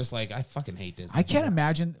now I'm just like, I fucking hate Disney. I can't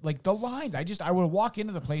imagine like the lines. I would walk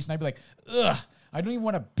into the place and I'd be like, ugh. I don't even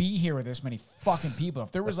want to be here with this many fucking people.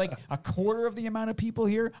 If there was like a quarter of the amount of people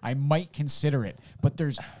here, I might consider it. But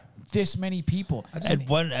there's this many people.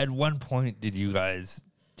 At one point, did you guys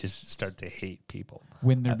just start to hate people?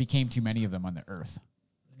 When there became too many of them on the earth.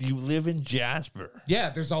 You live in Jasper. Yeah,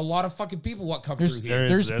 there's a lot of fucking people what come There's through here.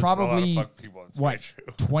 there's a lot of probably fucking people. It's what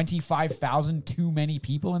very true. 25,000 too many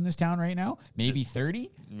people in this town right now. Maybe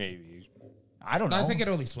 30. Maybe. I don't know. I think it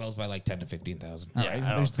only swells by like 10 to 15,000. All Yeah, right, I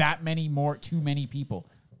don't there's that many more. Too many people.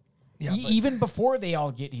 Yeah, but- Even before they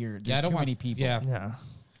all get here, there's Yeah, I don't too want many people. Yeah, Yeah.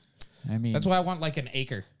 I mean, that's why I want like an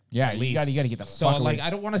acre. Yeah, at you least. gotta get the so fuck away. like I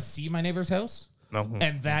don't want to see my neighbor's house, No.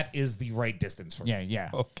 and that is the right distance for me. yeah.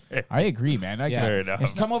 Okay. I agree, man. I Yeah. can- Fair enough.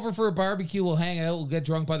 Just come over for a barbecue. We'll hang out. We'll get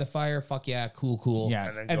drunk by the fire. Fuck yeah, cool. Yeah.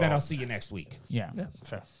 And then And go then I'll home. see you next week. Yeah. Yeah.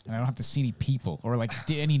 Fair. And I don't have to see any people or like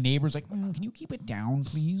any neighbors like, can you keep it down,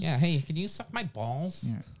 please? Yeah. Hey, can you suck my balls?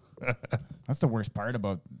 Yeah. That's the worst part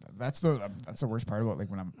about that's the worst part about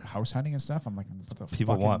like when I'm house hunting and stuff. I'm like, what the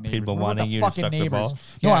People fucking want- neighbors? people What about wanting the you to fucking suck their neighbors?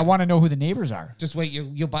 balls? No, Yeah. I want to know who the neighbors are. Just wait.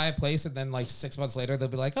 You'll buy a place, and then like 6 months later, they'll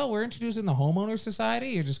be like, "Oh, we're introducing the homeowner society."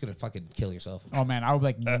 You're just gonna fucking kill yourself. Oh man, I would be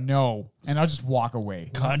like no, and I'll just walk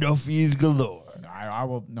away. Condo fees galore. I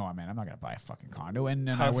will no, man. I'm not gonna buy a fucking condo, and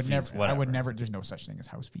I House would fees, never. I whatever. would never. There's no such thing as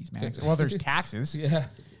house fees, man. Well, there's taxes, Yeah.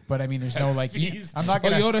 but I mean, there's no like. Fees. I'm not Oh,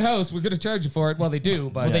 gonna. you own a house. We're gonna charge you for it. Well, they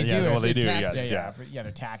do, but Well, they Yeah, do. well, they do, taxes. yes. Yeah,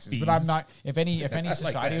 they're taxes. Fees. But I'm not. If any like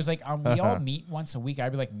society that. was like, we all meet once a week,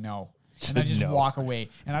 I'd be like, no, and I just No. walk away,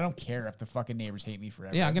 and I don't care if the fucking neighbors hate me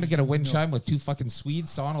forever. Yeah, I'm gonna get a wind chime with 2 fucking Swedes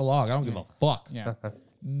sawing a log. I don't give a fuck. Yeah.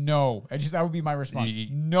 No, that would be my response. You-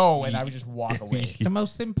 No, and I would just walk away. The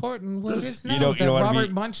most important word is no. You don't- you the don't wanna Robert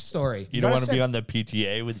be- Munch story. You don't gotta want to be set- on the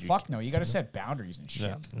PTA with your Fuck no, you got to set boundaries and shit.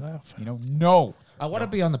 Yeah. Yeah, fair. You know, no. I want to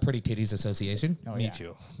be on the Pretty Titties Association. Oh, Me yeah.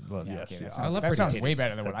 too. Well, Yeah, yes. okay, yes. that I love sounds, that pretty sounds way titties.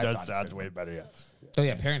 better than what That I does thought. it sounds said. way better. Yes. Oh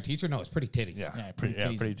yeah, parent teacher. No, it's Pretty Titties. Yeah. Yeah, pretty Yeah,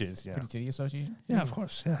 titties. pretty titties, yeah. Pretty titty association. Yeah, of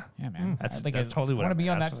course. Yeah. Yeah, man. That's- I'd that's totally what I want I to be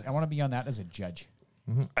meant, on that. absolutely. I want to be on that as a judge.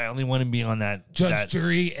 I only want to be on that Judge, that-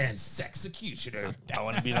 jury, and executioner. I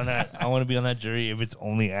want to be on that. I want to be on that jury if it's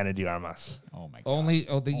only Ana de Armas. Oh my god. Only.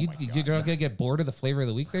 Oh, my you're God, not gonna get bored of the flavor of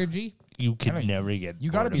the week, there, G. You could don't- never get.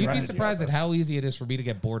 you gotta bored be of You'd right. be Ana de surprised at Armas. how easy it is for me to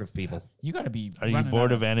get bored of people. You got to be. Are you running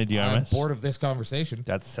bored out of Ana de I'm Armas? bored of this conversation.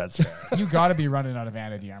 That's fair. You got to be running out of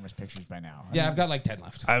Ana de Armas pictures by now. Yeah, I've got like 10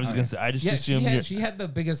 left. I was gonna say. I just Yeah, assumed. she had the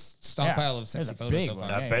biggest stockpile of there's sexy a photos big so one.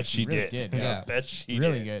 far. I Yeah, bet she she really did. did, Yeah, yeah. I bet she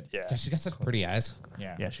Really did. good. Yeah. God, she got such pretty eyes.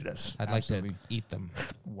 Yeah. Yeah, she does. I'd like Absolutely. to eat them.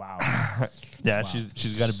 Wow. Yeah,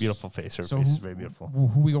 she's got a beautiful face. Her So face is who- very beautiful.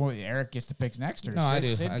 Who we go with? Eric gets to pick next, or No, I Sid,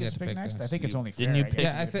 do. Sid I gets get to to pick pick next. I next. think it's only fair. Didn't you I pick-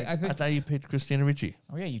 guess. Yeah, I I think. thought you picked Christina Ricci.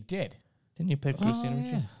 Oh yeah, you did. Didn't you pick Christina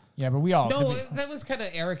yeah. Ricci? Yeah, but we all. to No, be- that was kind of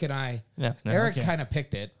Eric and I. Yeah. no, Eric okay. kind of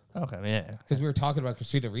picked it Okay. Yeah. because we were talking about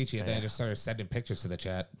Christina Ricci, and then I just started sending pictures to the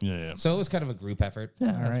chat. Yeah. Yeah. So it was kind of a group effort. all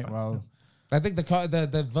right. Well, I think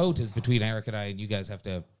the vote is between Eric and I, and you guys have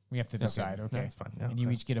to. we have to decide. Okay. That's fine. Yeah, And you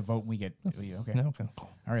okay. each get a vote, and we get. Okay. Yeah, okay. Cool.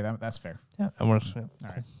 All right. That's fair. Yeah, that works. Yeah. All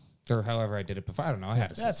right. or however I did it before. I don't know. I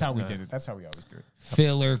had a That's how we did it. That's how we always do it.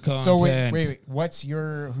 filler content. So wait. What's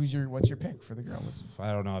your pick for the girl?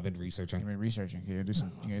 I don't know. I've been researching. I've been researching. You do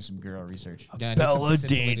some girl research. Yeah, I need some Bella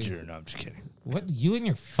scintillating- Danger. No, I'm just kidding. What, you and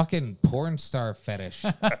your fucking porn star fetish?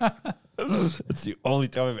 That's the only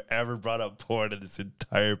time I've ever brought up porn in this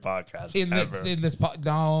entire podcast. ever.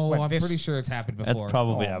 No, What, I'm this- pretty sure it's happened before. That's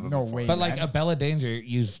probably Oh, happened no before. way. But like man. a Bella Danger,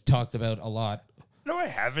 you've talked about a lot. No, I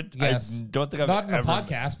haven't. Yes, I don't think I've not in a ever.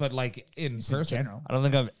 podcast, but like in Just in person. general. I don't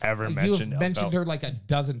think I've ever You mentioned have mentioned Bella. her like a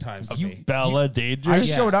dozen times to me. Bella Danger. I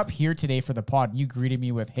Yeah. showed up here today for the pod. And you greeted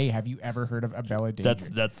me with, "Hey, have you ever heard of Abella Danger?"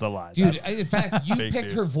 That's the lie. Dude, That's- in fact, you fake picked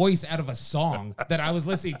news. her voice out of a song that I was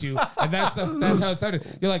listening to, and that's how it started.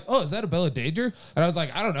 You're like, "Oh, is that a Bella Danger?" And I was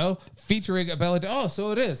like, "I don't know," featuring a Bella. Oh,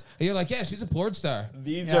 so it is. And you're like, "Yeah, she's a porn star."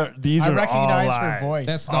 These Yeah. are these I are recognize all her lies. voice.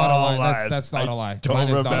 That's not a All lie. lies. That's not a lie. Don't Mine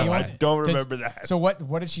is not remember. a lie. I don't Did- remember that. So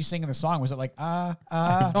what did she sing in the song? Was it like no,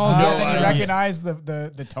 then you yeah. recognize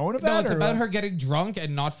the tone of that? No, it's or about what? her getting drunk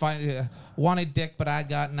and not finding wanted dick, but I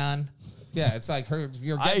got none. Yeah, it's like her.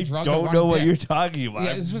 You're getting I drunk. and don't wanting know what dick. you're talking about. Yeah,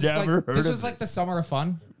 I've this was never like, heard this of was like the summer of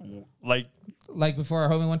fun. like Like before our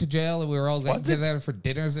homie went to jail and we were all like Was it? together for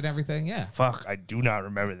dinners and everything. Yeah. fuck. I do not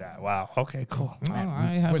remember that. Wow. Okay. Cool. Oh,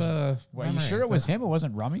 I have Was- a. Well, you memory. sure it was him? It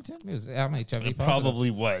wasn't Remington? It was I'm HIV It positive. probably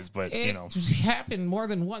was, but It you know, happened more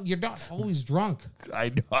than one. You're not always drunk.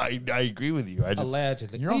 I agree with you. I just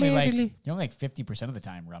Allegedly. You're only like 50% of the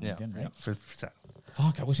time yeah, Remington, right? 50%.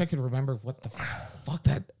 Fuck, I wish I could remember what the fuck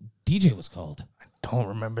that DJ was called. Don't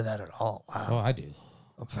remember that at all. Oh, Wow. I do.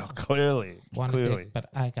 Clearly. Wanted Clearly. dick, but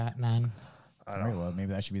I got none. All right, well,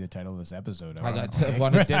 maybe that should be the title of this episode. I got don't know.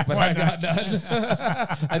 wanted dick, but I got none.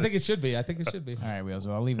 I think it should be. I think it should be. All right, Wheels.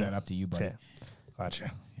 Well, I'll leave that up to you, buddy. Okay.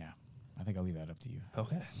 Gotcha. Yeah, I think I'll leave that up to you.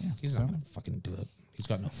 Okay. Yeah, He's not gonna fucking do it. He's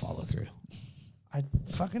got no follow through. I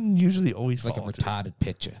fucking usually always Like a follow through. retarded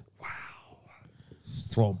pitcher. Wow.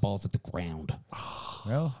 Throwing balls at the ground.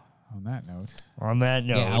 Well, on that note, On that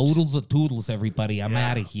note, Yeah, oodles and toodles, everybody. I'm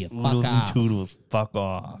out of here. oodles Fuck and off. toodles, fuck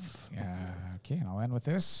off. okay, and I'll end with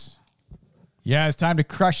this. Yeah, it's time to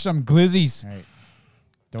crush some glizzies. All right,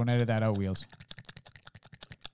 don't edit that out, Wheels.